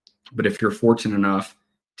 But if you're fortunate enough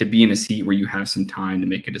to be in a seat where you have some time to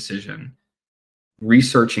make a decision,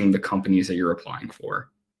 researching the companies that you're applying for,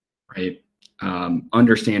 right?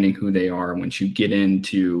 Understanding who they are once you get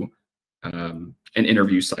into an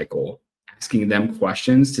interview cycle, asking them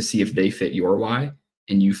questions to see if they fit your why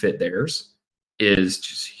and you fit theirs is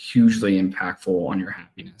just hugely impactful on your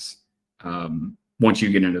happiness once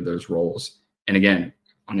you get into those roles. And again,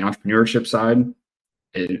 on the entrepreneurship side,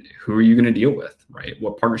 who are you going to deal with, right?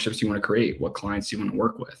 What partnerships do you want to create? What clients do you want to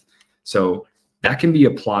work with? So that can be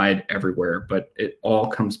applied everywhere, but it all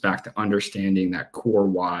comes back to understanding that core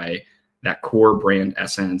why, that core brand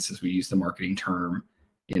essence, as we use the marketing term,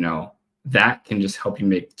 that can just help you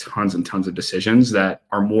make tons and tons of decisions that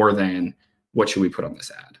are more than what should we put on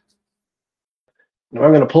this ad. Now,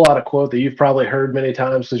 I'm going to pull out a quote that you've probably heard many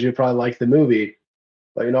times because you probably like the movie.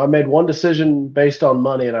 But, I made one decision based on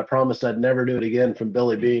money, and I promised I'd never do it again, from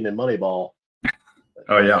Billy Beane and Moneyball.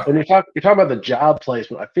 Oh, yeah. When you're talking about the job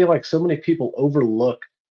placement, I feel like so many people overlook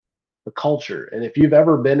the culture. And if you've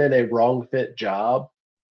ever been in a wrong fit job,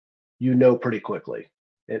 pretty quickly.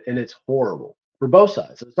 And it's horrible for both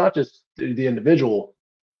sides. It's not just the individual,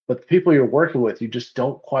 but the people you're working with, you just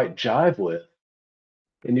don't quite jive with.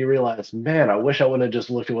 And you realize, man, I wish I would have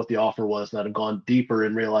just looked at what the offer was and I'd have gone deeper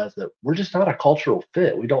and realized that we're just not a cultural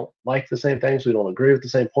fit. We don't like the same things. We don't agree with the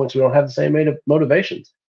same points. We don't have the same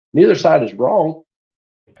motivations. Neither side is wrong,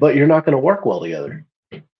 but you're not going to work well together.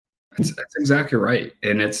 That's exactly right.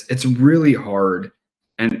 And it's really hard.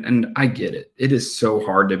 And I get it. It is so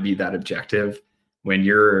hard to be that objective when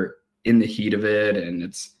you're in the heat of it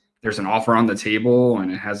and there's an offer on the table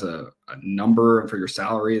and it has a number for your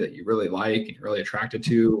salary that you really like and you're really attracted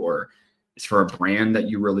to, or it's for a brand that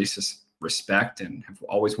you really respect and have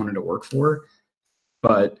always wanted to work for.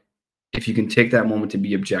 But if you can take that moment to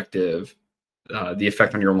be objective, the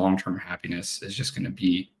effect on your long-term happiness is just going to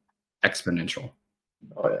be exponential.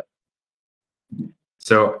 Oh, yeah.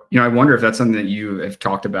 So, I wonder if that's something that you have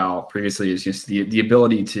talked about previously, is just the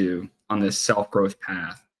ability to, on this self-growth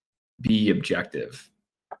path, be objective.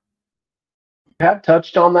 I have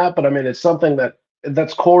touched on that, but it's something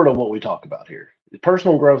that's core to what we talk about here.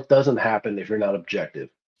 Personal growth doesn't happen if you're not objective.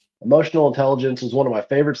 Emotional intelligence is one of my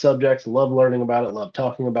favorite subjects. Love learning about it, love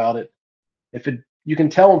talking about it. You can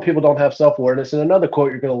tell when people don't have self-awareness. And another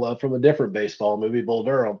quote you're going to love from a different baseball movie, Bull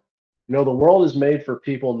Durham, the world is made for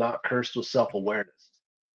people not cursed with self-awareness.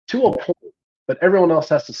 To a point, but everyone else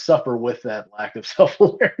has to suffer with that lack of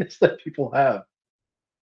self-awareness that people have.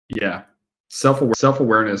 Yeah.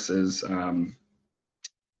 Self-awareness is,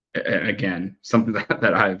 again, something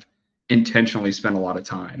that I've intentionally spent a lot of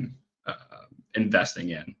time investing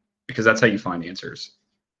in, because that's how you find answers.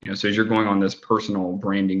 So as you're going on this personal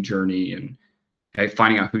branding journey and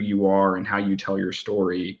finding out who you are and how you tell your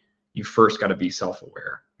story, you first got to be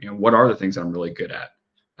self-aware. What are the things I'm really good at?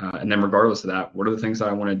 And then regardless of that, what are the things that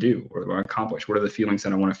I want to do? What do I want to accomplish? What are the feelings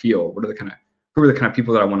that I want to feel? Who are the kind of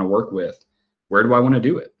people that I want to work with? Where do I want to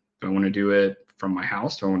do it? Do I want to do it from my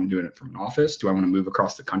house? Do I want to do it from an office? Do I want to move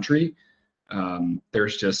across the country?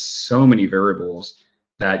 There's just so many variables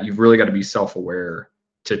that you've really got to be self-aware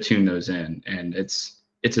to tune those in. And it's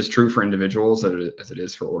as true for individuals as it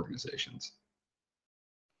is for organizations.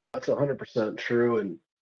 That's 100% true. And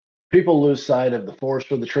people lose sight of the forest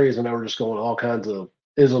for the trees. I know we're just going all kinds of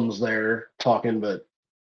isms there talking, but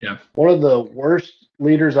yeah, one of the worst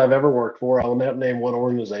leaders I've ever worked for, I'll not name one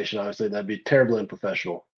organization, obviously, that'd be terribly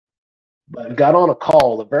unprofessional. But got on a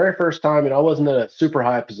call the very first time, and I wasn't in a super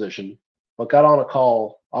high position, but got on a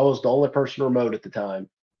call. I was the only person remote at the time.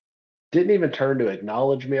 Didn't even turn to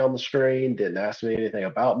acknowledge me on the screen, didn't ask me anything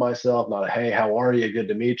about myself, not a, hey, how are you? Good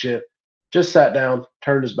to meet you. Just sat down,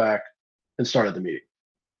 turned his back, and started the meeting.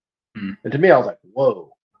 And to me, I was like,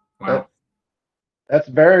 whoa. Wow. That's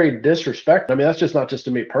very disrespectful. I mean, that's just not just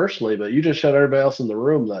to me personally, but you just showed everybody else in the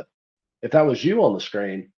room that if that was you on the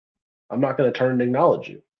screen, I'm not going to turn and acknowledge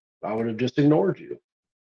you. I would have just ignored you.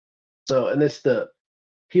 So, and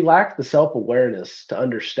he lacked the self-awareness to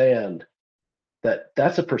understand that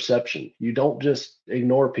that's a perception. You don't just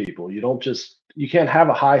ignore people. You can't have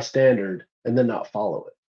a high standard and then not follow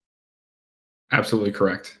it. Absolutely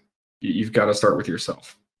correct. You've got to start with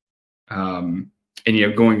yourself. And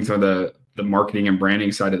going through the marketing and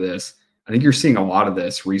branding side of this, I think you're seeing a lot of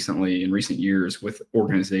this recently in recent years with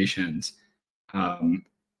organizations. And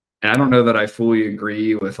I don't know that I fully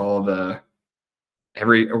agree with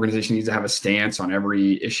every organization needs to have a stance on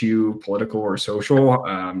every issue, political or social.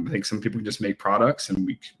 I think some people just make products and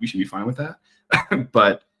we should be fine with that.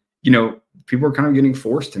 But, people are kind of getting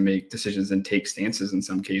forced to make decisions and take stances in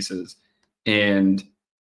some cases. And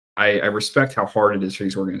I respect how hard it is for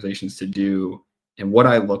these organizations to do. And what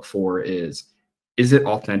I look for is it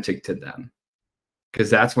authentic to them?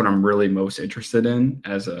 Because that's what I'm really most interested in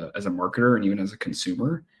as a marketer and even as a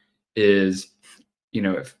consumer is,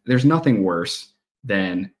 if there's nothing worse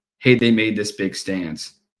than, hey, they made this big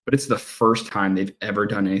stance, but it's the first time they've ever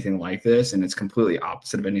done anything like this. And it's completely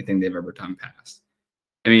opposite of anything they've ever done past.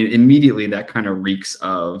 I mean, immediately that kind of reeks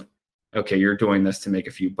of, okay, you're doing this to make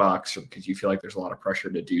a few bucks or because you feel like there's a lot of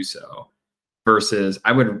pressure to do so, versus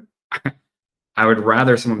I would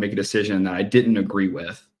rather someone make a decision that I didn't agree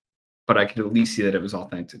with, but I could at least see that it was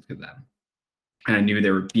authentic to them. And I knew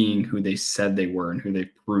they were being who they said they were and who they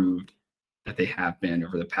proved that they have been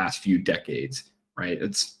over the past few decades, right?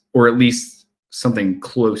 Or at least something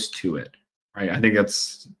close to it, right? I think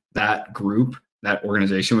that group, that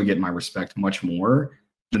organization would get my respect much more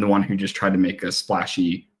than the one who just tried to make a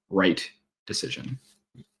splashy right decision.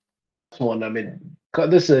 One, I mean,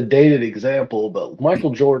 this is a dated example, but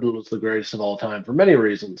Michael Jordan was the greatest of all time for many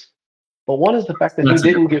reasons. But one is the fact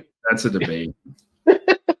that That's a debate.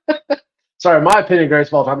 Sorry, my opinion,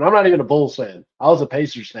 greatest of all time. I'm not even a Bulls fan. I was a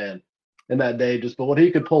Pacers fan in that day, but what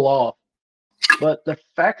he could pull off. But the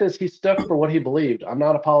fact is, he stuck for what he believed. I'm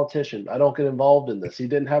not a politician. I don't get involved in this. He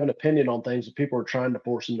didn't have an opinion on things, and people were trying to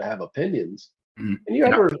force him to have opinions. And he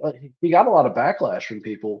got a lot of backlash from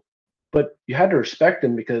people, but you had to respect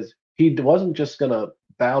him because he wasn't just going to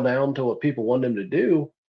bow down to what people wanted him to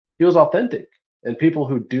do. He was authentic, and people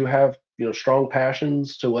who do have, strong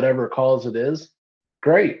passions to whatever cause it is,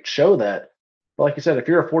 great, show that. But like you said, if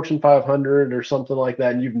you're a Fortune 500 or something like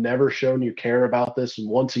that, and you've never shown you care about this, and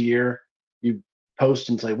once a year you post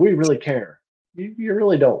and say, we really care, you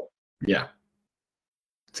really don't. Yeah.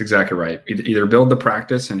 That's exactly right. Either build the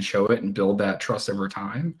practice and show it and build that trust over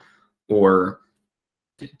time, or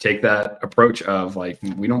take that approach of like,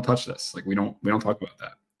 we don't touch this. Like we don't talk about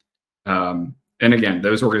that. And again,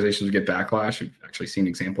 those organizations get backlash. We've actually seen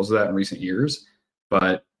examples of that in recent years,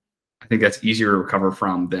 but I think that's easier to recover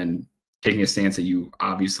from than taking a stance that you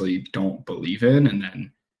obviously don't believe in. And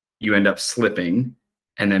then you end up slipping.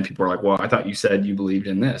 And then people are like, well, I thought you said you believed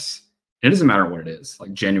in this. And it doesn't matter what it is,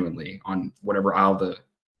 like genuinely on whatever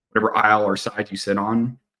aisle or side you sit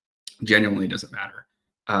on, genuinely doesn't matter.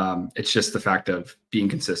 It's just the fact of being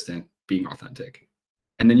consistent, being authentic.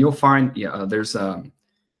 And then you'll find, there's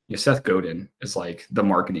Seth Godin is like the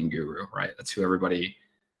marketing guru, right? That's who everybody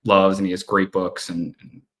loves. And he has great books and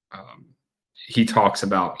he talks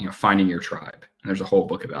about, finding your tribe. And there's a whole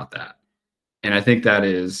book about that. And I think that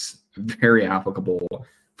is very applicable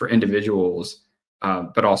for individuals,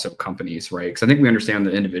 but also companies, right? Because I think we understand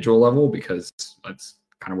the individual level because that's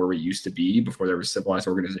kind of where we used to be before there were civilized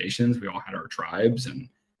organizations. We all had our tribes and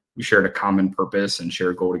we shared a common purpose and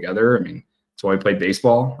shared goal together. I mean, that's why we played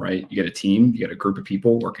baseball, right? You get a team, you get a group of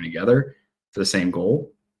people working together for the same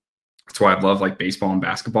goal. That's why I love like baseball and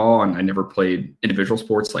basketball, and I never played individual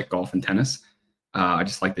sports like golf and tennis. I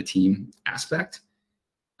just like the team aspect.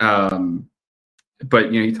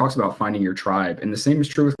 But he talks about finding your tribe, and the same is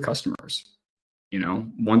true with customers.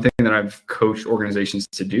 One thing that I've coached organizations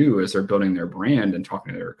to do as they're building their brand and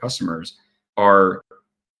talking to their customers are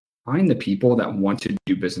find the people that want to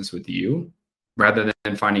do business with you rather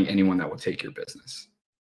than finding anyone that will take your business.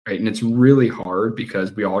 Right. And it's really hard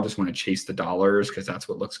because we all just want to chase the dollars because that's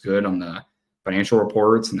what looks good on the financial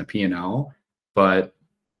reports and the P&L. But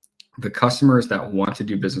the customers that want to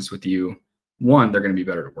do business with you, one, they're going to be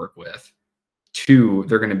better to work with. Two,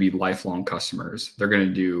 they're going to be lifelong customers. They're going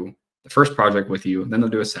to do the first project with you, then they'll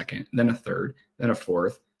do a second, then a third, then a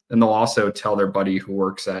fourth. Then they'll also tell their buddy who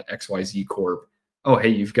works at XYZ Corp, oh, hey,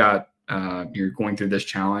 you're going through this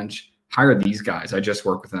challenge. Hire these guys. I just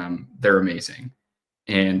work with them. They're amazing.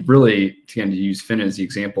 And really, again, to use Finn as the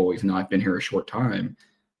example, even though I've been here a short time,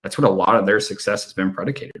 that's what a lot of their success has been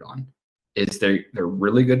predicated on, is they're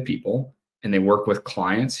really good people, and they work with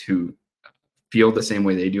clients who feel the same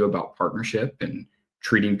way they do about partnership and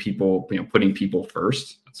treating people, putting people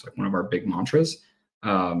first. That's like one of our big mantras.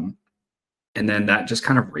 And then that just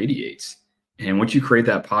kind of radiates. And once you create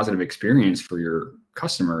that positive experience for your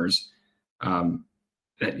customers,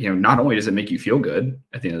 not only does it make you feel good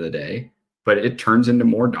at the end of the day, but it turns into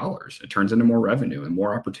more dollars. It turns into more revenue and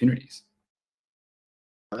more opportunities.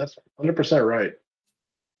 That's 100% right.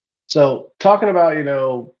 So talking about,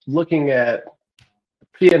 looking at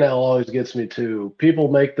P&L always gets me to people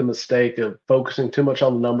make the mistake of focusing too much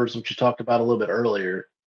on the numbers, which you talked about a little bit earlier.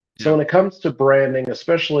 Yeah. So when it comes to branding,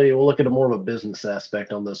 especially, we'll look at more of a business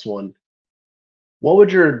aspect on this one. What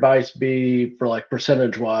would your advice be for like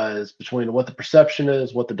percentage wise between what the perception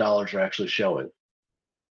is, what the dollars are actually showing?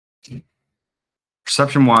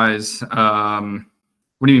 Perception wise, what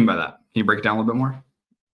do you mean by that? Can you break it down a little bit more?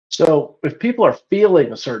 So if people are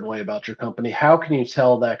feeling a certain way about your company, how can you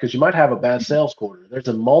tell that? Because you might have a bad sales quarter. There's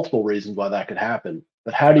multiple reasons why that could happen.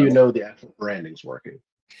 But how do you know the actual branding's working?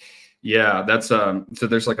 Yeah, that's so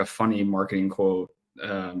there's like a funny marketing quote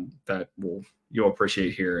that you'll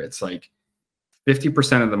appreciate here. It's like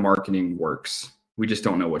 50% of the marketing works. We just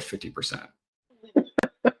don't know what 50%.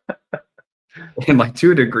 And like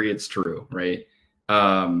to a degree, it's true, right?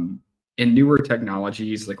 In newer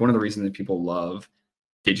technologies, like one of the reasons that people love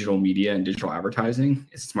digital media and digital advertising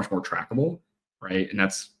is it's much more trackable, right? And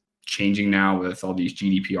that's changing now with all these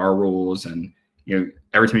GDPR rules. And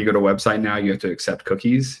every time you go to a website now, you have to accept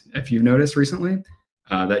cookies. If you've noticed recently,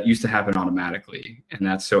 that used to happen automatically, and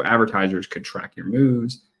that's so advertisers could track your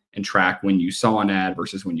moves and track when you saw an ad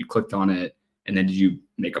versus when you clicked on it, and then did you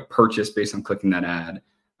make a purchase based on clicking that ad.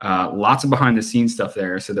 Lots of behind the scenes stuff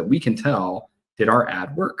there, so that we can tell, did our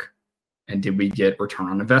ad work, and did we get return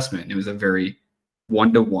on investment? And it was a very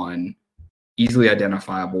one-to-one, easily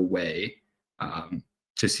identifiable way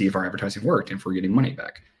to see if our advertising worked and if we're getting money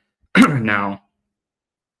back. Now,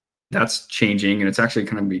 that's changing, and it's actually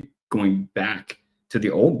kind of be going back to the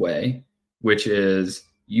old way, which is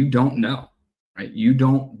you don't know, right? You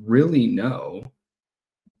don't really know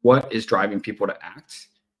what is driving people to act.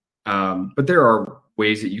 But there are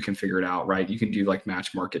ways that you can figure it out, right? You can do like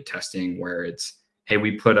match market testing where it's, hey,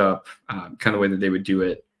 we put up kind of the way that they would do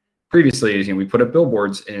it previously is, we put up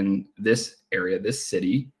billboards in this area, this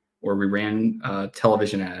city, or we ran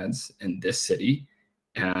television ads in this city,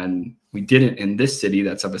 and we did it in this city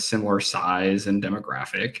that's of a similar size and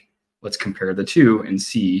demographic. Let's compare the two and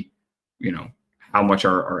see, how much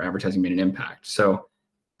our advertising made an impact. So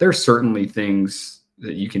there's certainly things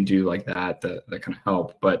that you can do like that kind of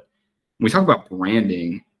help. But when we talk about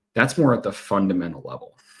branding, that's more at the fundamental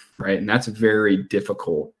level, right? And that's very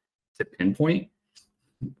difficult to pinpoint.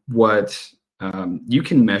 What you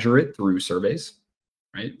can measure it through surveys,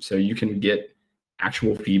 right? So you can get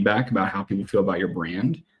actual feedback about how people feel about your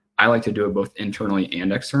brand. I like to do it both internally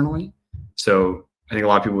and externally. So I think a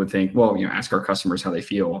lot of people would think, well, ask our customers how they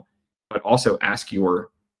feel, but also ask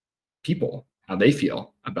your people how they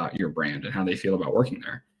feel about your brand and how they feel about working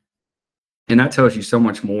there. And that tells you so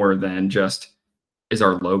much more than just, is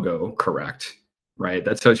our logo correct, right?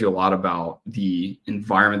 That tells you a lot about the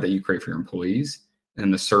environment that you create for your employees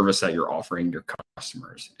and the service that you're offering your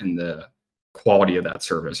customers and the quality of that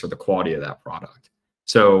service or the quality of that product.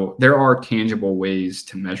 So there are tangible ways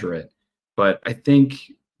to measure it, but I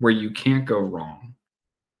think where you can't go wrong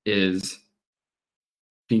is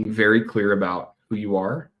being very clear about who you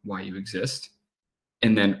are, why you exist,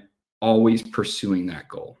 and then always pursuing that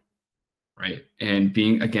goal, right? And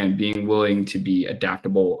being willing to be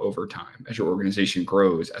adaptable over time as your organization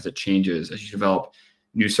grows, as it changes, as you develop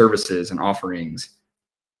new services and offerings.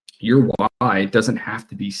 Your why it doesn't have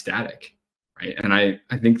to be static, right? And I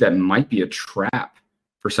think that might be a trap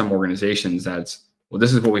for some organizations. That's, well,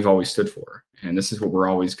 this is what we've always stood for, and this is what we're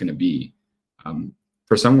always going to be.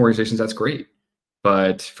 For some organizations, that's great,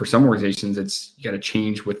 but for some organizations, it's, you got to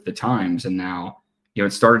change with the times. And now,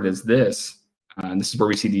 it started as this, and this is where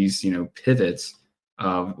we see these, pivots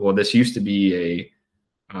of, well, this used to be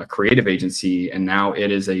a creative agency, and now it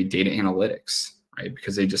is a data analytics, right?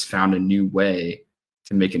 Because they just found a new way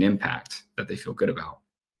to make an impact that they feel good about.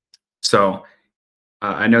 So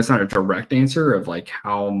I know it's not a direct answer of like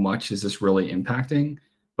how much is this really impacting,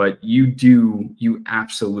 but you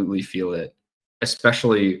absolutely feel it,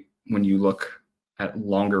 especially when you look at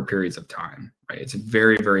longer periods of time, right? It's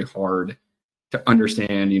very, very hard to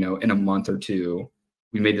understand, in a month or two,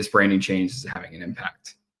 we made this branding change is having an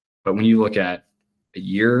impact. But when you look at a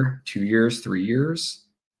year, 2 years, 3 years,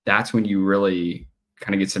 that's when you really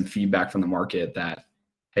kind of get some feedback from the market that,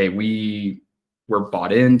 hey, we're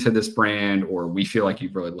bought into this brand, or we feel like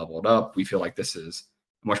you've really leveled up. We feel like this is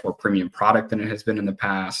a much more premium product than it has been in the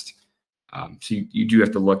past. So you do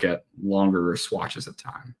have to look at longer swatches of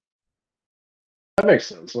time. That makes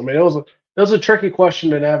sense. I mean, it was a tricky question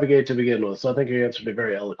to navigate to begin with, so I think you answered it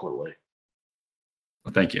very eloquently.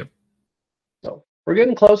 Well, thank you. So we're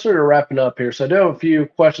getting closer to wrapping up here. So I do have a few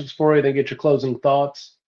questions for you, then get your closing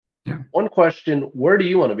thoughts. Yeah. One question, where do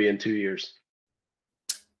you want to be in 2 years?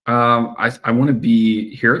 I want to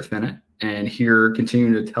be here at Finnet and here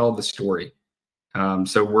continuing to tell the story.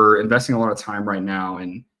 So we're investing a lot of time right now.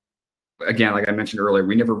 And again, like I mentioned earlier,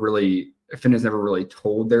 Finnet's never really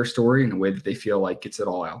told their story in a way that they feel like gets it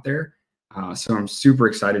all out there. So I'm super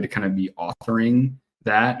excited to kind of be authoring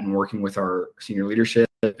that and working with our senior leadership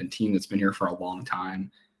and team that's been here for a long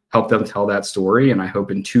time, help them tell that story. And I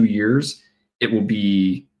hope in 2 years, it will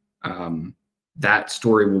be, that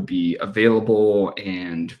story will be available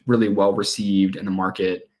and really well received in the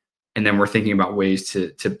market. And then we're thinking about ways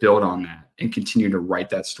to build on that and continue to write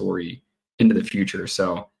that story into the future.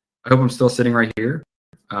 So I hope I'm still sitting right here,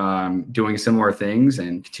 doing similar things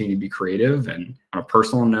and continue to be creative. And on a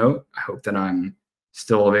personal note, I hope that I'm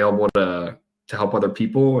still available to help other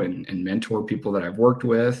people and mentor people that I've worked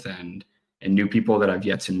with and new people that I've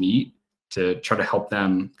yet to meet, to try to help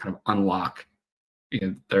them kind of unlock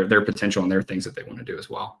their potential and their things that they want to do as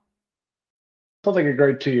well. Sounds like a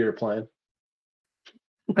great 2-year plan.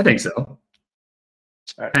 I think so. All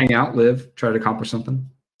right. Hang out, live, try to accomplish something.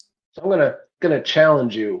 So I'm gonna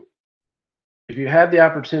challenge you. If you had the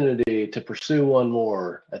opportunity to pursue one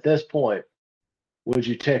more at this point, would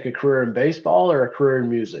you take a career in baseball or a career in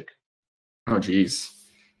music? Oh, geez.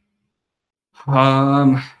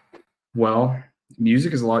 Well,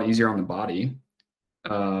 music is a lot easier on the body.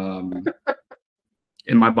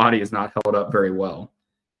 And my body is not held up very well.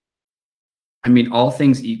 I mean, all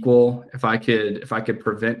things equal, if I could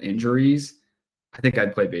prevent injuries, I think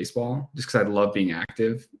I'd play baseball just because I love being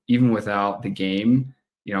active. Even without the game,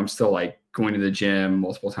 I'm still like going to the gym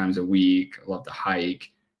multiple times a week. I love to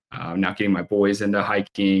hike. Now getting my boys into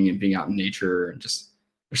hiking and being out in nature, and just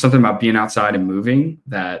there's something about being outside and moving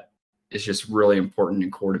that is just really important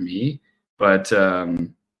and core to me. But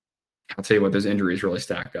I'll tell you what, those injuries really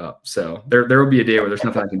stack up. So there will be a day where there's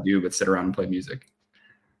nothing I can do but sit around and play music.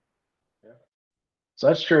 Yeah. So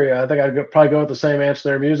that's true. Yeah, I think I'd probably go with the same answer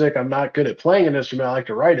there. Music. I'm not good at playing an instrument. I like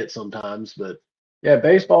to write it sometimes, but yeah,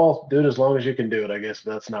 baseball, do it as long as you can do it, I guess, if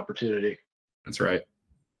that's an opportunity. That's right.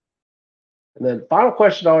 And then final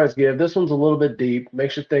question I always give. This one's a little bit deep,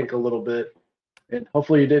 makes you think a little bit. And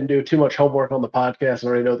hopefully you didn't do too much homework on the podcast and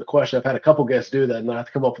already know the question. I've had a couple guests do that, and then I have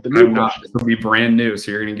to come up with a new question. It'll be brand new,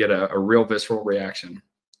 so you're going to get a real visceral reaction.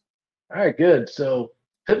 All right, good. So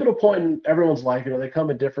pivotal point in everyone's life, they come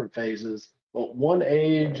in different phases. But one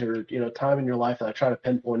age or, time in your life that I try to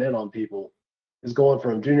pinpoint in on people is going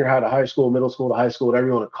from junior high to high school, middle school to high school, whatever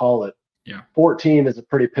you want to call it. Yeah. 14 is a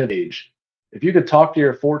pretty pivot age. If you could talk to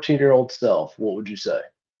your 14-year-old self, what would you say?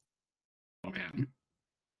 Oh, man.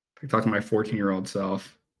 If I talk to my 14-year-old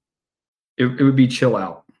self, it would be chill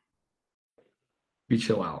out. Be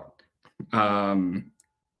chill out. And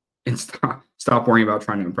stop worrying about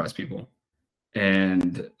trying to impress people.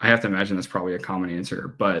 And I have to imagine that's probably a common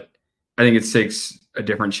answer, but I think it takes a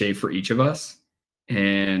different shape for each of us.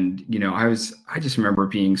 And, I just remember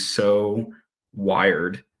being so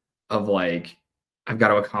wired of like, I've got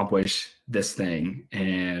to accomplish this thing,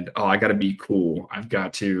 and I got to be cool. I've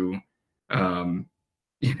got to,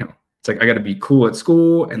 it's like I got to be cool at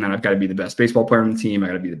school, and then I've got to be the best baseball player on the team. I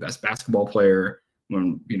got to be the best basketball player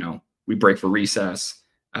when we break for recess.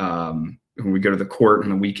 When we go to the court on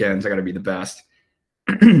the weekends, I got to be the best.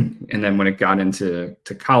 And then when it got into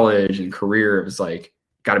college and career, it was like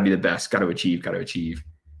got to be the best, got to achieve.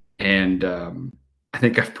 And I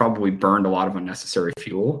think I've probably burned a lot of unnecessary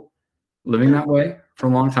fuel living that way for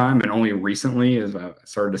a long time. And only recently as I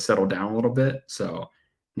started to settle down a little bit. So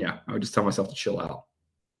yeah, I would just tell myself to chill out.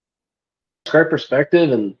 Great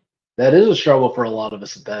perspective. And that is a struggle for a lot of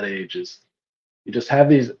us at that age, is you just have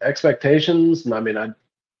these expectations. And I mean,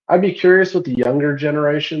 I'd be curious with the younger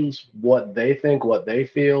generations, what they think, what they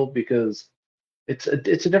feel, because it's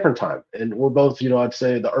a different time. And we're both, I'd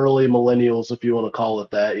say the early millennials, if you want to call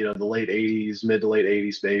it that, the late 80s, mid to late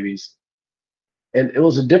 80s babies. And it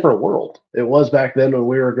was a different world. It was back then when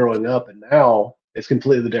we were growing up, and now it's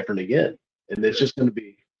completely different again. And it's just going to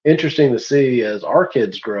be interesting to see as our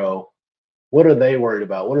kids grow, what are they worried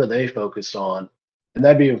about? What are they focused on? And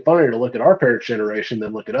that'd be even funnier to look at our parents' generation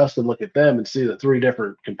than look at us, than look at them and see the three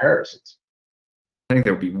different comparisons. I think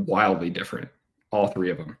they would be wildly different, all three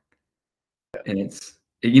of them. Yeah.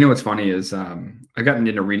 And what's funny is I've gotten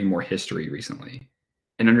into reading more history recently,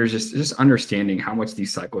 and under just understanding how much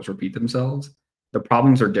these cycles repeat themselves. The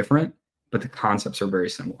problems are different, but the concepts are very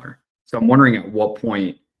similar. So I'm wondering at what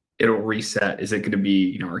point it'll reset. Is it going to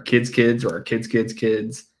be, our kids' kids or our kids' kids'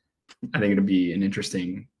 kids? I think it'll be an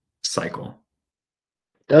interesting cycle.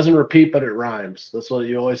 Doesn't repeat, but it rhymes. That's what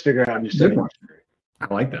you always figure out when you study.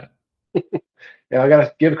 I like that. Yeah, I got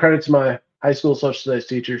to give credit to my high school social studies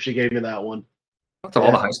teacher. She gave me that one. To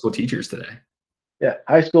all the high school teachers today. Yeah,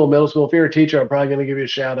 high school, middle school. If you're a teacher, I'm probably going to give you a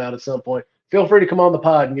shout out at some point. Feel free to come on the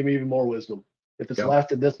pod and give me even more wisdom. If it's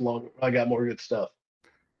lasted this long, I got more good stuff.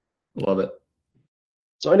 Love it.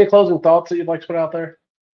 So any closing thoughts that you'd like to put out there?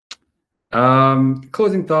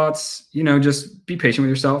 Closing thoughts, just be patient with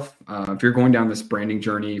yourself. If you're going down this branding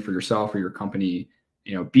journey for yourself or your company,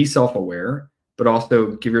 be self-aware, but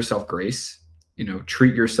also give yourself grace.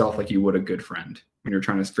 Treat yourself like you would a good friend when you're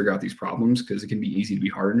trying to figure out these problems, because it can be easy to be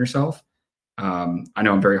hard on yourself. I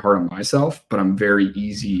know I'm very hard on myself, but I'm very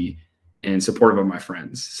easy and supportive of my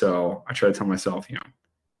friends. So I try to tell myself,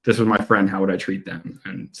 this was my friend, how would I treat them?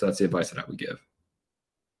 And so that's the advice that I would give.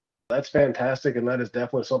 That's fantastic. And that is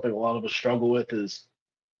definitely something a lot of us struggle with, is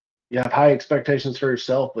you have high expectations for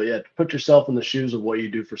yourself, but yet put yourself in the shoes of what you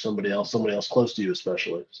do for somebody else close to you,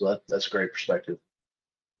 especially. So that's a great perspective.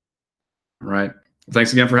 All right. Well,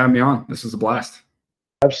 thanks again for having me on. This was a blast.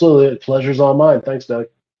 Absolutely. Pleasure's all mine. Thanks, Doug.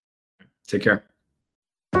 Take care.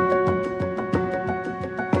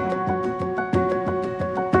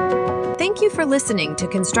 Thank you for listening to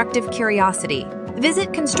Constructive Curiosity.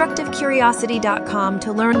 Visit constructivecuriosity.com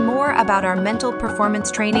to learn more about our mental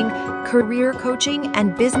performance training, career coaching,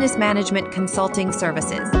 and business management consulting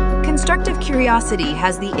services. Constructive Curiosity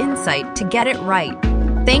has the insight to get it right.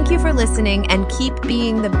 Thank you for listening, and keep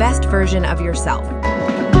being the best version of yourself.